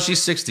life, she's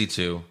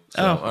 62.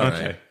 So, Oh, all right.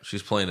 okay.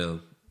 She's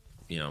playing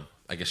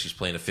I guess she's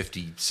playing a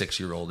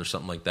 56-year-old or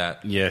something like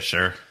that Yeah,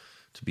 sure.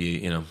 to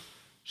be,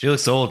 She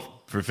looks old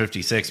for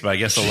 56, but I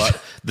guess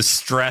the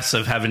stress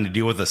of having to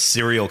deal with a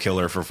serial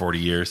killer for 40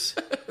 years.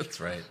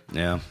 That's right.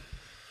 Yeah.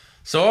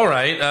 So, all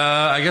right.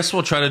 I guess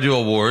we'll try to do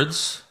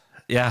awards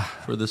Yeah.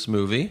 for this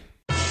movie.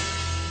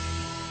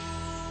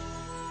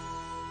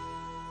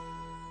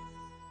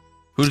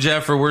 Who did you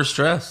have for worst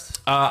dressed?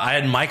 I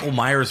had Michael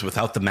Myers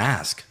without the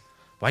mask.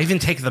 Why even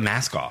take the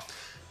mask off?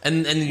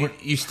 And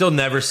you still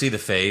never see the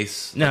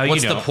face. No, Like,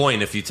 what's you the don't.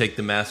 point if you take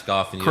the mask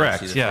off and you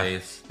Correct. don't see the Yeah.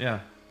 face? Yeah.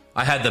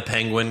 I had the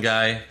penguin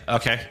guy.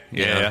 Okay.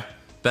 Yeah.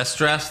 Best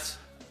dressed?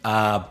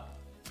 I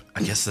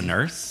guess the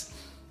nurse.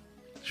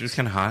 She was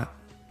kind of hot.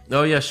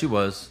 Oh, yeah, she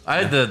was.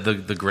 I had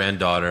the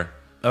granddaughter.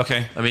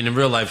 Okay. I mean, in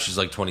real life, she's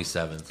like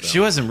 27. So. She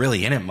wasn't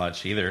really in it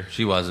much either.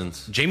 She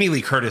wasn't. Jamie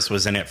Lee Curtis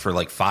was in it for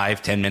like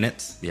 5-10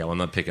 minutes. Yeah, well, I'm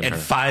not picking And her.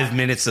 5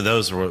 minutes of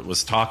those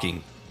was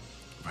talking.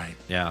 Right.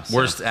 Yeah. so-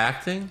 Worst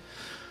acting?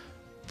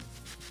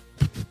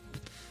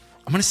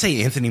 I'm going to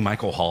say Anthony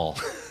Michael Hall.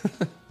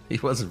 He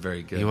wasn't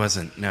very good. He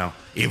wasn't. No.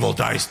 Evil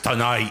Dies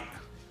Tonight.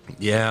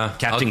 Yeah.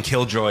 Captain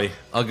Killjoy.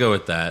 I'll go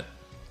with that.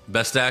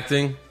 Best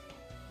acting?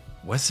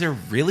 Was there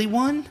really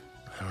one?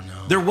 I don't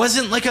know. There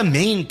wasn't like a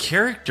main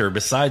character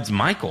besides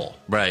Michael.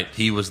 Right.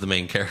 He was the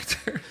main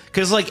character.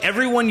 Because like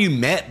everyone you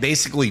met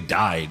basically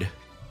died.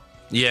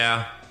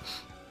 Yeah.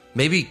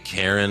 Maybe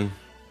Karen.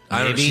 I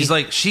don't know. Maybe. She's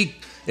like,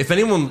 if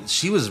anyone,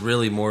 she was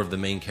really more of the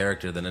main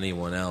character than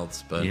anyone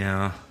else, but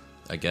Yeah.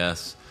 I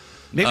guess.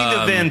 Maybe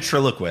the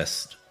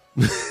ventriloquist.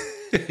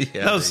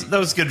 Yeah, That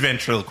was good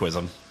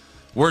ventriloquism.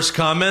 worst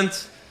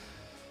comment?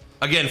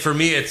 Again, for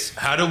me, it's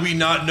how do we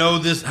not know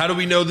this? How do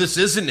we know this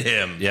isn't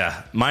him?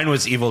 Yeah. Mine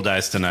was Evil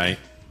Dies Tonight.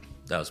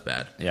 That was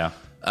bad. Yeah.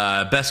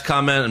 Best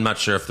comment? I'm not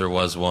sure if there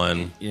was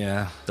one.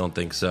 Yeah. Don't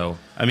think so.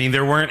 I mean,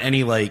 there weren't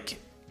any like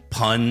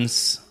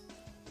puns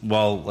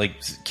while like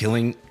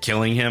killing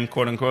him,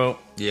 quote unquote.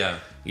 Yeah.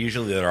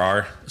 Usually there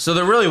are. So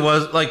there really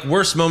was like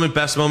worst moment,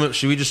 best moment.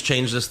 Should we just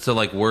change this to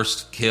like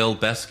worst kill,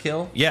 best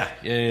kill?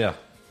 Yeah.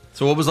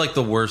 So what was like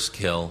the worst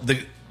kill?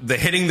 The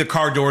hitting the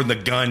car door and the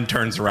gun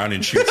turns around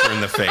and shoots her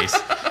in the face.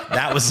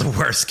 That was the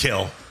worst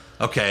kill.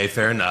 Okay,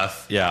 fair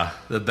enough. Yeah.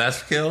 The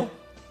best kill?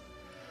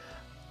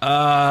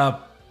 Man.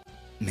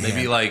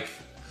 Maybe like,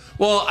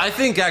 well, I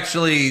think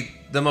actually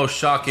the most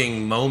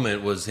shocking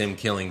moment was him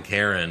killing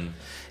Karen.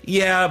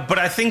 Yeah, but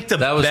I think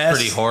That was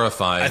pretty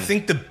horrifying. I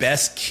think the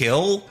best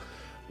kill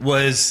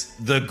was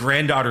the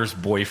granddaughter's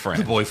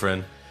boyfriend.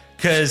 boyfriend.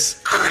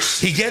 Because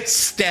he gets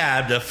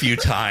stabbed a few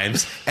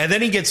times, and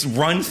then he gets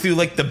run through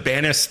like the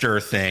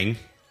banister thing,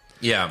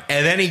 Yeah.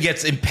 and then he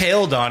gets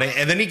impaled on it,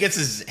 and then he gets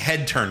his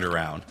head turned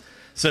around.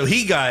 So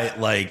he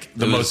got like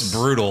the It was- most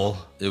brutal.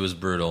 It was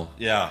brutal.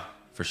 Yeah.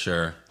 For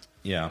sure.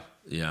 Yeah.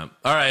 Yeah.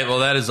 All right. Well,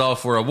 that is all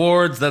for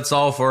awards. That's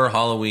all for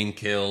Halloween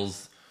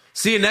kills.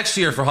 See you next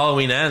year for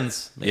Halloween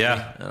Ends. Maybe.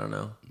 Yeah. I don't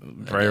know.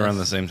 Probably around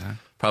the same time.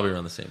 Probably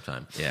around the same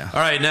time. Yeah. All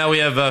right. Now we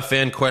have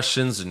fan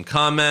questions and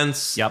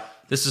comments. Yep.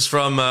 This is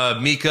from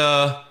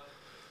Mika.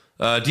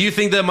 Do you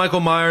think that Michael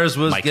Myers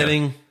was Micah.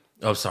 getting...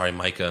 Oh, sorry,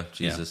 Micah.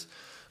 Jesus.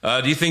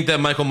 Do you think that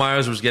Michael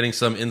Myers was getting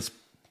some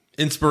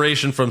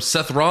inspiration from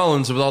Seth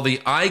Rollins with all the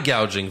eye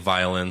gouging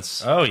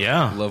violence? Oh,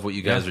 yeah. Love what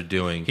you guys are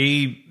doing.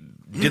 He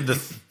did the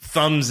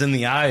thumbs in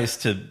the eyes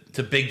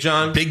to Big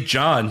John? Big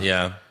John.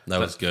 Yeah, that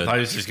was good. I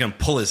was just going to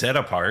pull his head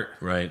apart.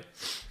 Right.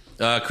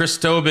 Chris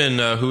Tobin,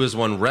 who is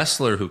one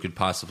wrestler who could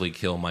possibly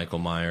kill Michael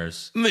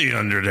Myers. The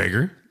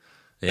Undertaker.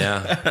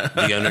 Yeah.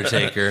 The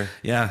Undertaker.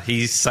 Yeah,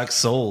 he sucks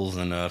souls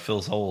and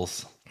fills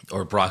holes.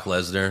 Or Brock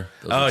Lesnar.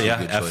 Those Oh, are two yeah.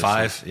 good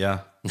F5. choices. Yeah.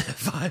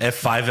 F5.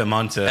 F5 him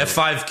onto.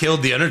 F5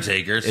 killed The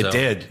Undertaker. So. It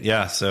did.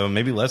 Yeah. So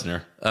maybe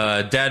Lesnar.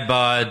 Dad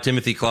Bod,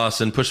 Timothy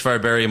Clausen,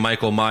 Pushfire Barry,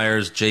 Michael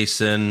Myers,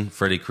 Jason,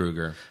 Freddy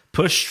Krueger.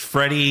 Push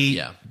Freddy,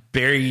 Yeah.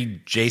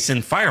 Barry,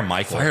 Jason, fire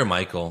Michael. Fire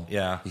Michael.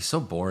 Yeah. He's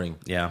so boring.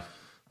 Yeah.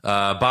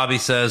 Bobby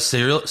says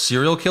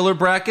serial killer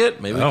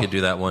bracket. Maybe we could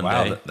do that one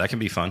wow, day. That can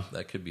be fun.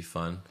 That could be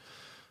fun.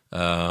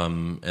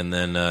 And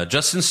then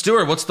Justin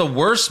Stewart, what's the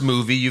worst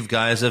movie you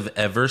guys have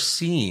ever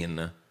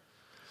seen?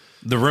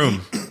 The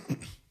Room.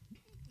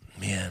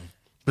 Man,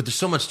 but there's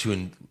so much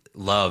to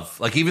love.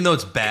 Like, even though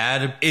it's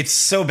bad, It's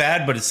so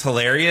bad, but it's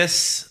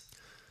hilarious.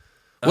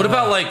 what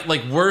about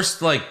like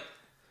worst like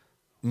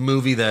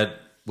movie that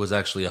was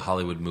actually a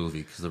Hollywood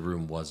movie? Because The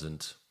Room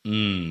wasn't. I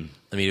mean,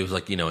 it was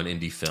like, an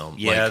indie film.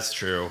 Yeah, Like, that's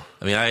true.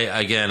 I mean,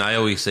 I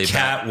always say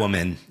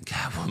Catwoman.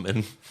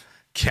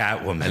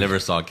 Catwoman. I never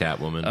saw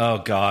Catwoman.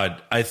 Oh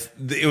God,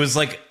 it was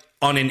like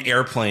on an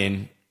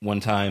airplane one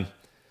time,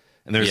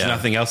 and there was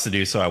nothing else to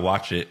do, so I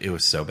watched it. It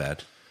was so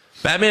bad.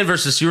 Batman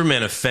versus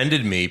Superman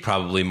offended me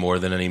probably more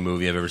than any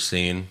movie I've ever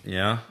seen.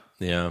 Yeah.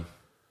 Yeah.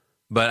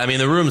 But I mean,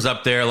 The Room's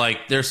up there.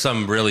 Like, there's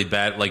some really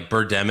bad, like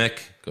Birdemic.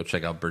 Go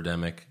check out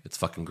Birdemic. It's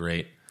fucking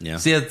great. Yeah.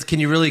 See, can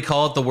you really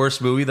call it the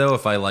worst movie though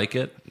if I like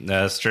it?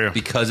 That's true.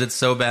 Because it's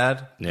so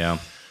bad? Yeah.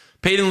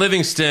 Peyton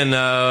Livingston,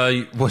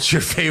 what's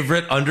your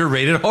favorite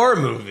underrated horror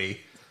movie?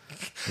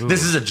 Ooh.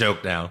 This is a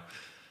joke now.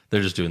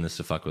 They're just doing this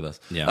to fuck with us.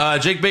 Yeah.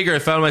 Jake Baker, I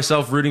found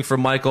myself rooting for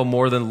Michael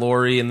more than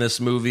Laurie in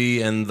this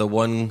movie, and the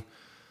one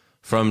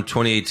from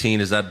 2018,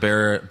 is that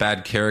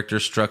bad character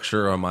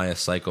structure, or am I a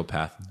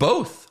psychopath?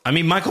 Both. I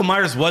mean, Michael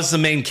Myers was the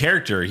main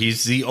character.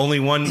 He's the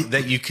only one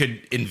that you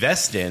could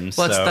invest in.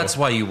 Well, so. that's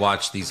why you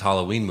watch these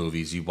Halloween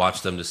movies. You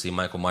watch them to see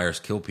Michael Myers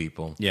kill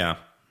people. Yeah.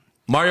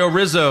 Mario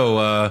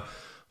Rizzo,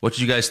 what did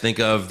you guys think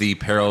of the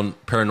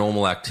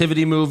Paranormal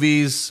Activity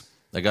movies?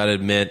 I got to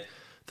admit,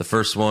 the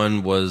first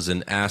one was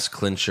an ass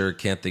clincher.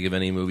 Can't think of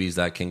any movies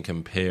that can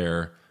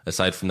compare,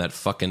 aside from that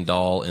fucking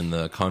doll in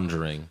The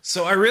Conjuring.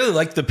 So I really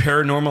like the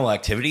Paranormal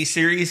Activity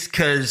series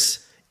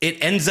because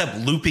it ends up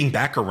looping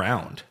back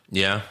around.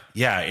 Yeah?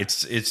 Yeah,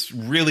 it's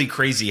really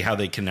crazy how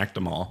they connect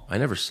them all. I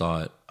never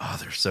saw it. Oh,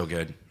 they're so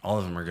good. All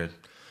of them are good.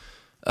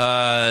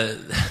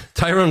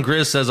 Tyrone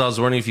Grizz says, I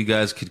was wondering if you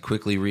guys could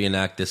quickly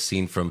reenact this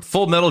scene from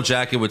Full Metal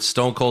Jacket with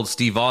Stone Cold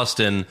Steve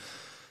Austin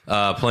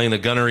playing the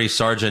gunnery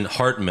Sergeant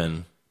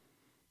Hartman.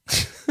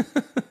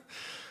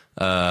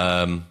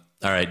 All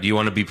right, do you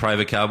want to be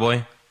Private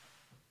Cowboy?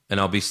 And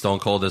I'll be Stone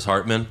Cold as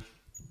Hartman?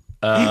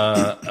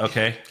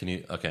 Okay. Can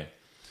you? Okay.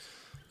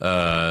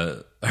 All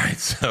right,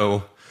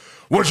 so...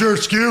 What's your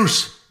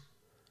excuse?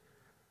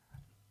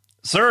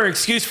 Sir,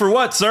 excuse for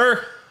what,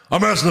 sir?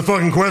 I'm asking the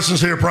fucking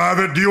questions here,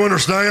 Private. Do you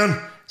understand?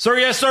 Sir,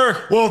 yes,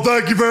 sir. Well,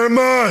 thank you very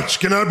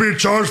much. Can I be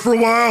charged for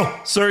a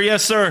while? Sir,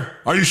 yes, sir.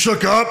 Are you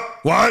shook up?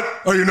 What?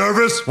 Are you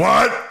nervous?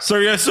 What?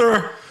 Sir, yes,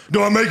 sir.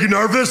 Do I make you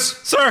nervous?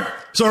 Sir.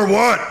 Sir,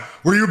 what?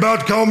 Were you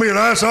about to call me an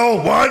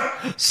asshole?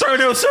 What? Sir,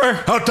 no, sir.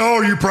 How tall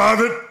are you,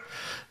 Private?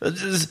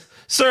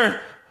 Sir,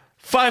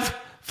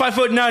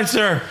 5'9",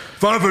 sir.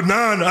 5'9"?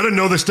 I didn't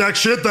know they stacked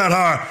shit that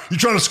high. You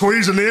trying to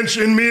squeeze an inch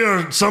in me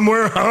or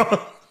somewhere, huh?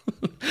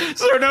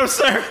 Sir, no,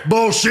 sir.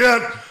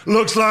 Bullshit.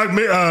 Looks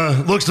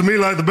to me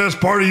like the best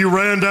part of you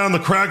ran down the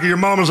crack of your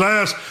mama's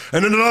ass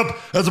and ended up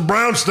as a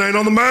brown stain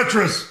on the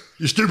mattress.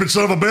 You stupid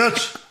son of a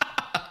bitch.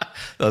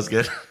 That was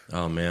good.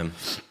 Oh, man.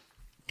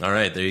 All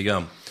right, there you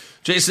go.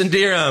 Jason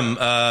Deerham,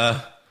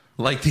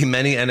 like the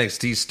many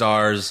NXT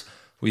stars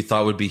we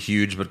thought would be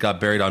huge but got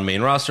buried on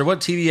main roster,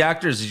 what TV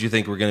actors did you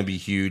think were going to be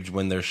huge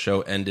when their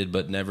show ended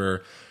but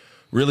never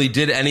really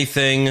did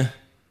anything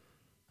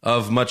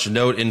of much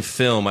note in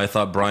film? I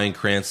thought Bryan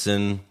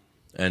Cranston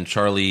and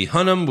Charlie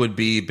Hunnam would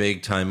be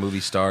big-time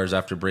movie stars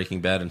after Breaking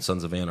Bad and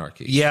Sons of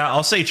Anarchy. Yeah,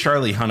 I'll say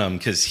Charlie Hunnam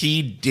because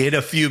he did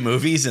a few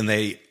movies and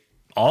they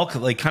all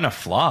like kind of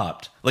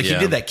flopped. Like he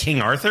did that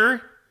King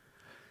Arthur,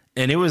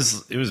 and it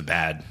was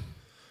bad.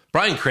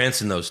 Bryan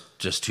Cranston, though, is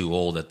just too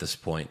old at this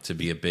point to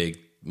be a big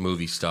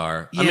movie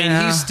star. Yeah. I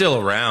mean, he's still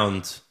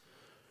around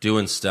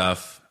doing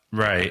stuff.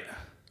 Right.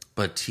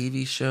 But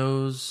TV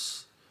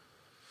shows,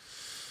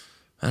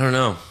 I don't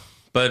know.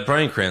 But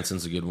Bryan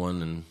Cranston's a good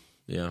one, and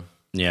yeah.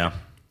 Yeah.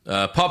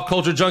 Pop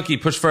Culture Junkie,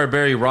 Pushfire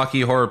Barry, Rocky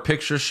Horror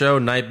Picture Show,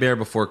 Nightmare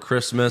Before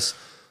Christmas,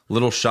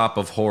 Little Shop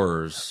of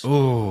Horrors.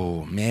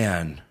 Oh,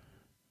 man.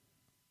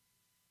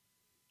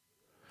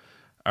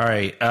 All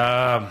right.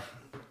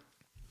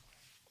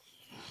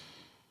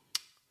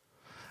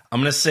 I'm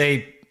going to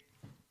say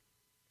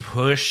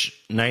push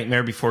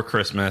Nightmare Before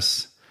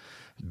Christmas,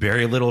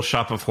 bury Little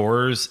Shop of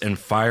Horrors, and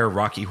fire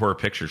Rocky Horror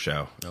Picture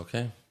Show.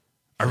 Okay.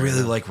 I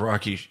really like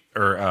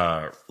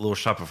Little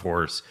Shop of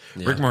Horrors.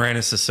 Yeah. Rick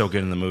Moranis is so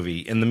good in the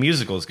movie, and the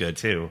musical is good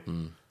too.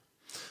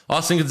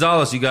 Austin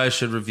Gonzalez, you guys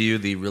should review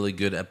the really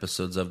good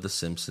episodes of The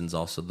Simpsons,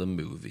 also the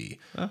movie.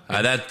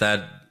 Okay.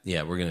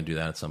 Yeah, we're gonna do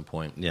that at some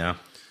point. Yeah.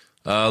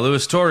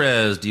 Luis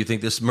Torres, do you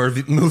think this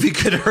movie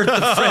could hurt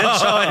the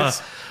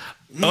franchise?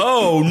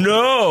 Oh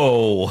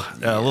no,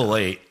 a little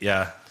late.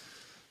 Yeah.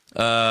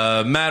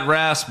 Matt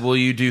Rasp, will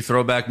you do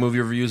throwback movie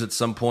reviews at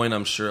some point?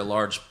 I'm sure a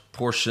large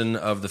portion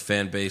of the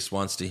fan base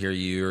wants to hear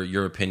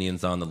your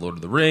opinions on the Lord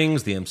of the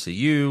Rings, the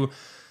MCU.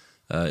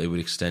 It would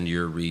extend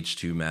your reach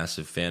to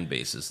massive fan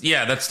bases.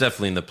 Yeah, that's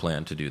definitely in the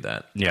plan to do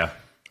that. Yeah.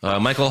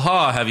 Michael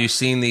Ha, have you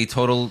seen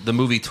the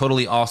movie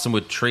Totally Awesome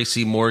with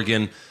Tracy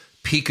Morgan?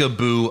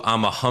 Peekaboo,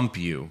 I'ma Hump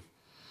You.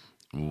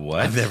 What?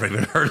 I've never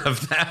even heard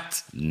of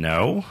that.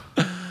 No.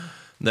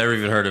 Never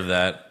even heard of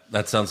that.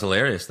 That sounds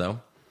hilarious, though.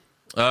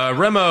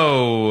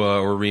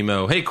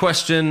 Remo. Hey,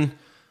 question.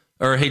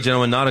 Or, hey,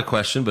 gentlemen, not a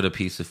question, but a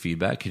piece of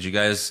feedback. Could you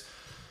guys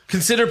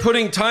consider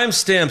putting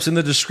timestamps in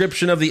the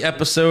description of the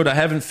episode? I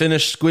haven't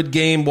finished Squid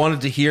Game.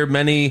 Wanted to hear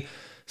many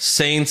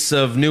Saints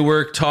of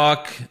Newark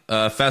talk.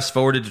 Fast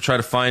forwarded to try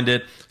to find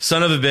it.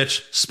 Son of a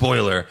bitch.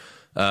 Spoiler.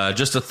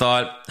 Just a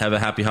thought. Have a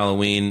happy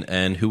Halloween.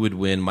 And who would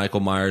win, Michael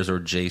Myers or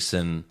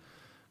Jason?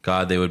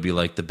 God, they would be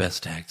like the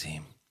best tag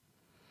team.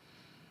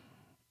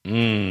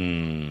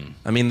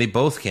 I mean, they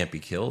both can't be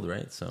killed,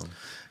 right? So,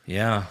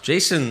 yeah.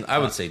 Jason, I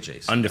would say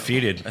Jason.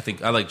 Undefeated. I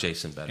think I like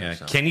Jason better. Yeah.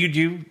 So. Can you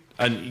do?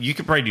 You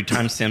could probably do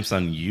timestamps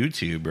on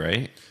YouTube,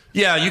 right?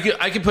 Yeah, you could.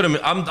 I could put them.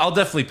 I'll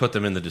definitely put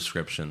them in the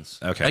descriptions.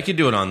 Okay. I could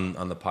do it on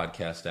the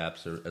podcast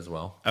apps as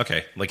well.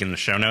 Okay, like in the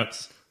show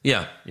notes.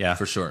 Yeah,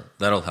 for sure.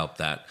 That'll help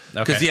that.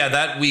 Okay. Because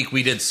that week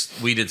we did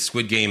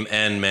Squid Game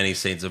and Many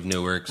Saints of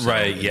Newark. So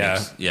Right.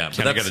 Yeah. Yeah.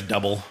 Kind of got a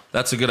double.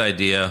 That's a good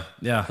idea.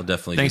 Yeah. I'll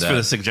definitely. Thanks do that for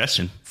the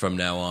suggestion. from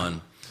now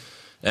on.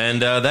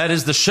 And that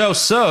is the show.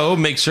 So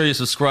make sure you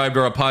subscribe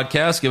to our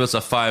podcast. Give us a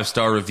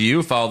 5-star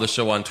review. Follow the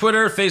show on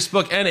Twitter,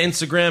 Facebook, and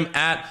Instagram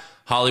at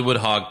Hollywood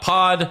Hog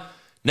Pod.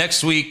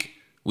 Next week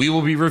we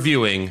will be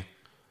reviewing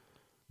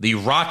the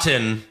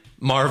rotten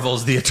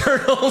Marvel's The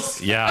Eternals.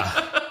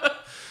 Yeah.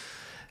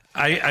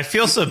 I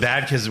feel so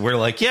bad because we're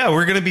like,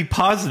 we're going to be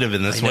positive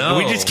in this I one. know.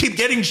 We just keep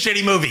getting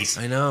shitty movies.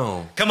 I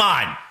know. Come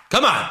on.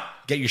 Come on.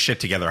 Get your shit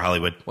together,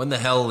 Hollywood. When the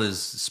hell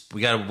is...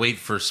 We got to wait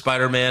for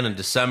Spider-Man in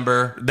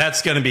December.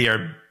 That's going to be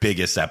our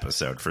biggest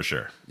episode for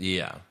sure.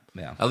 Yeah.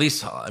 Yeah. At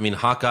least, I mean,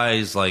 Hawkeye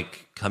is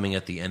like coming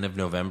at the end of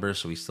November,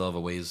 so we still have a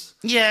ways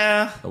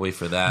away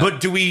for that.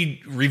 But do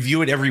we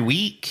review it every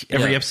week,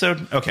 every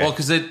episode? Okay. Well,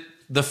 because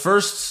the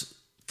first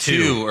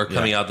two are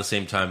coming Yeah. out at the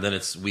same time, then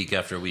it's week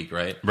after week,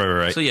 right?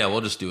 Right. So yeah, we'll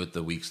just do it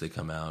the weeks they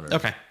come out or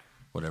Okay.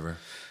 whatever.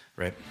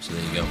 Right. So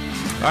there you go.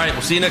 All right,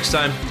 we'll see you next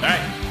time. All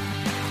right.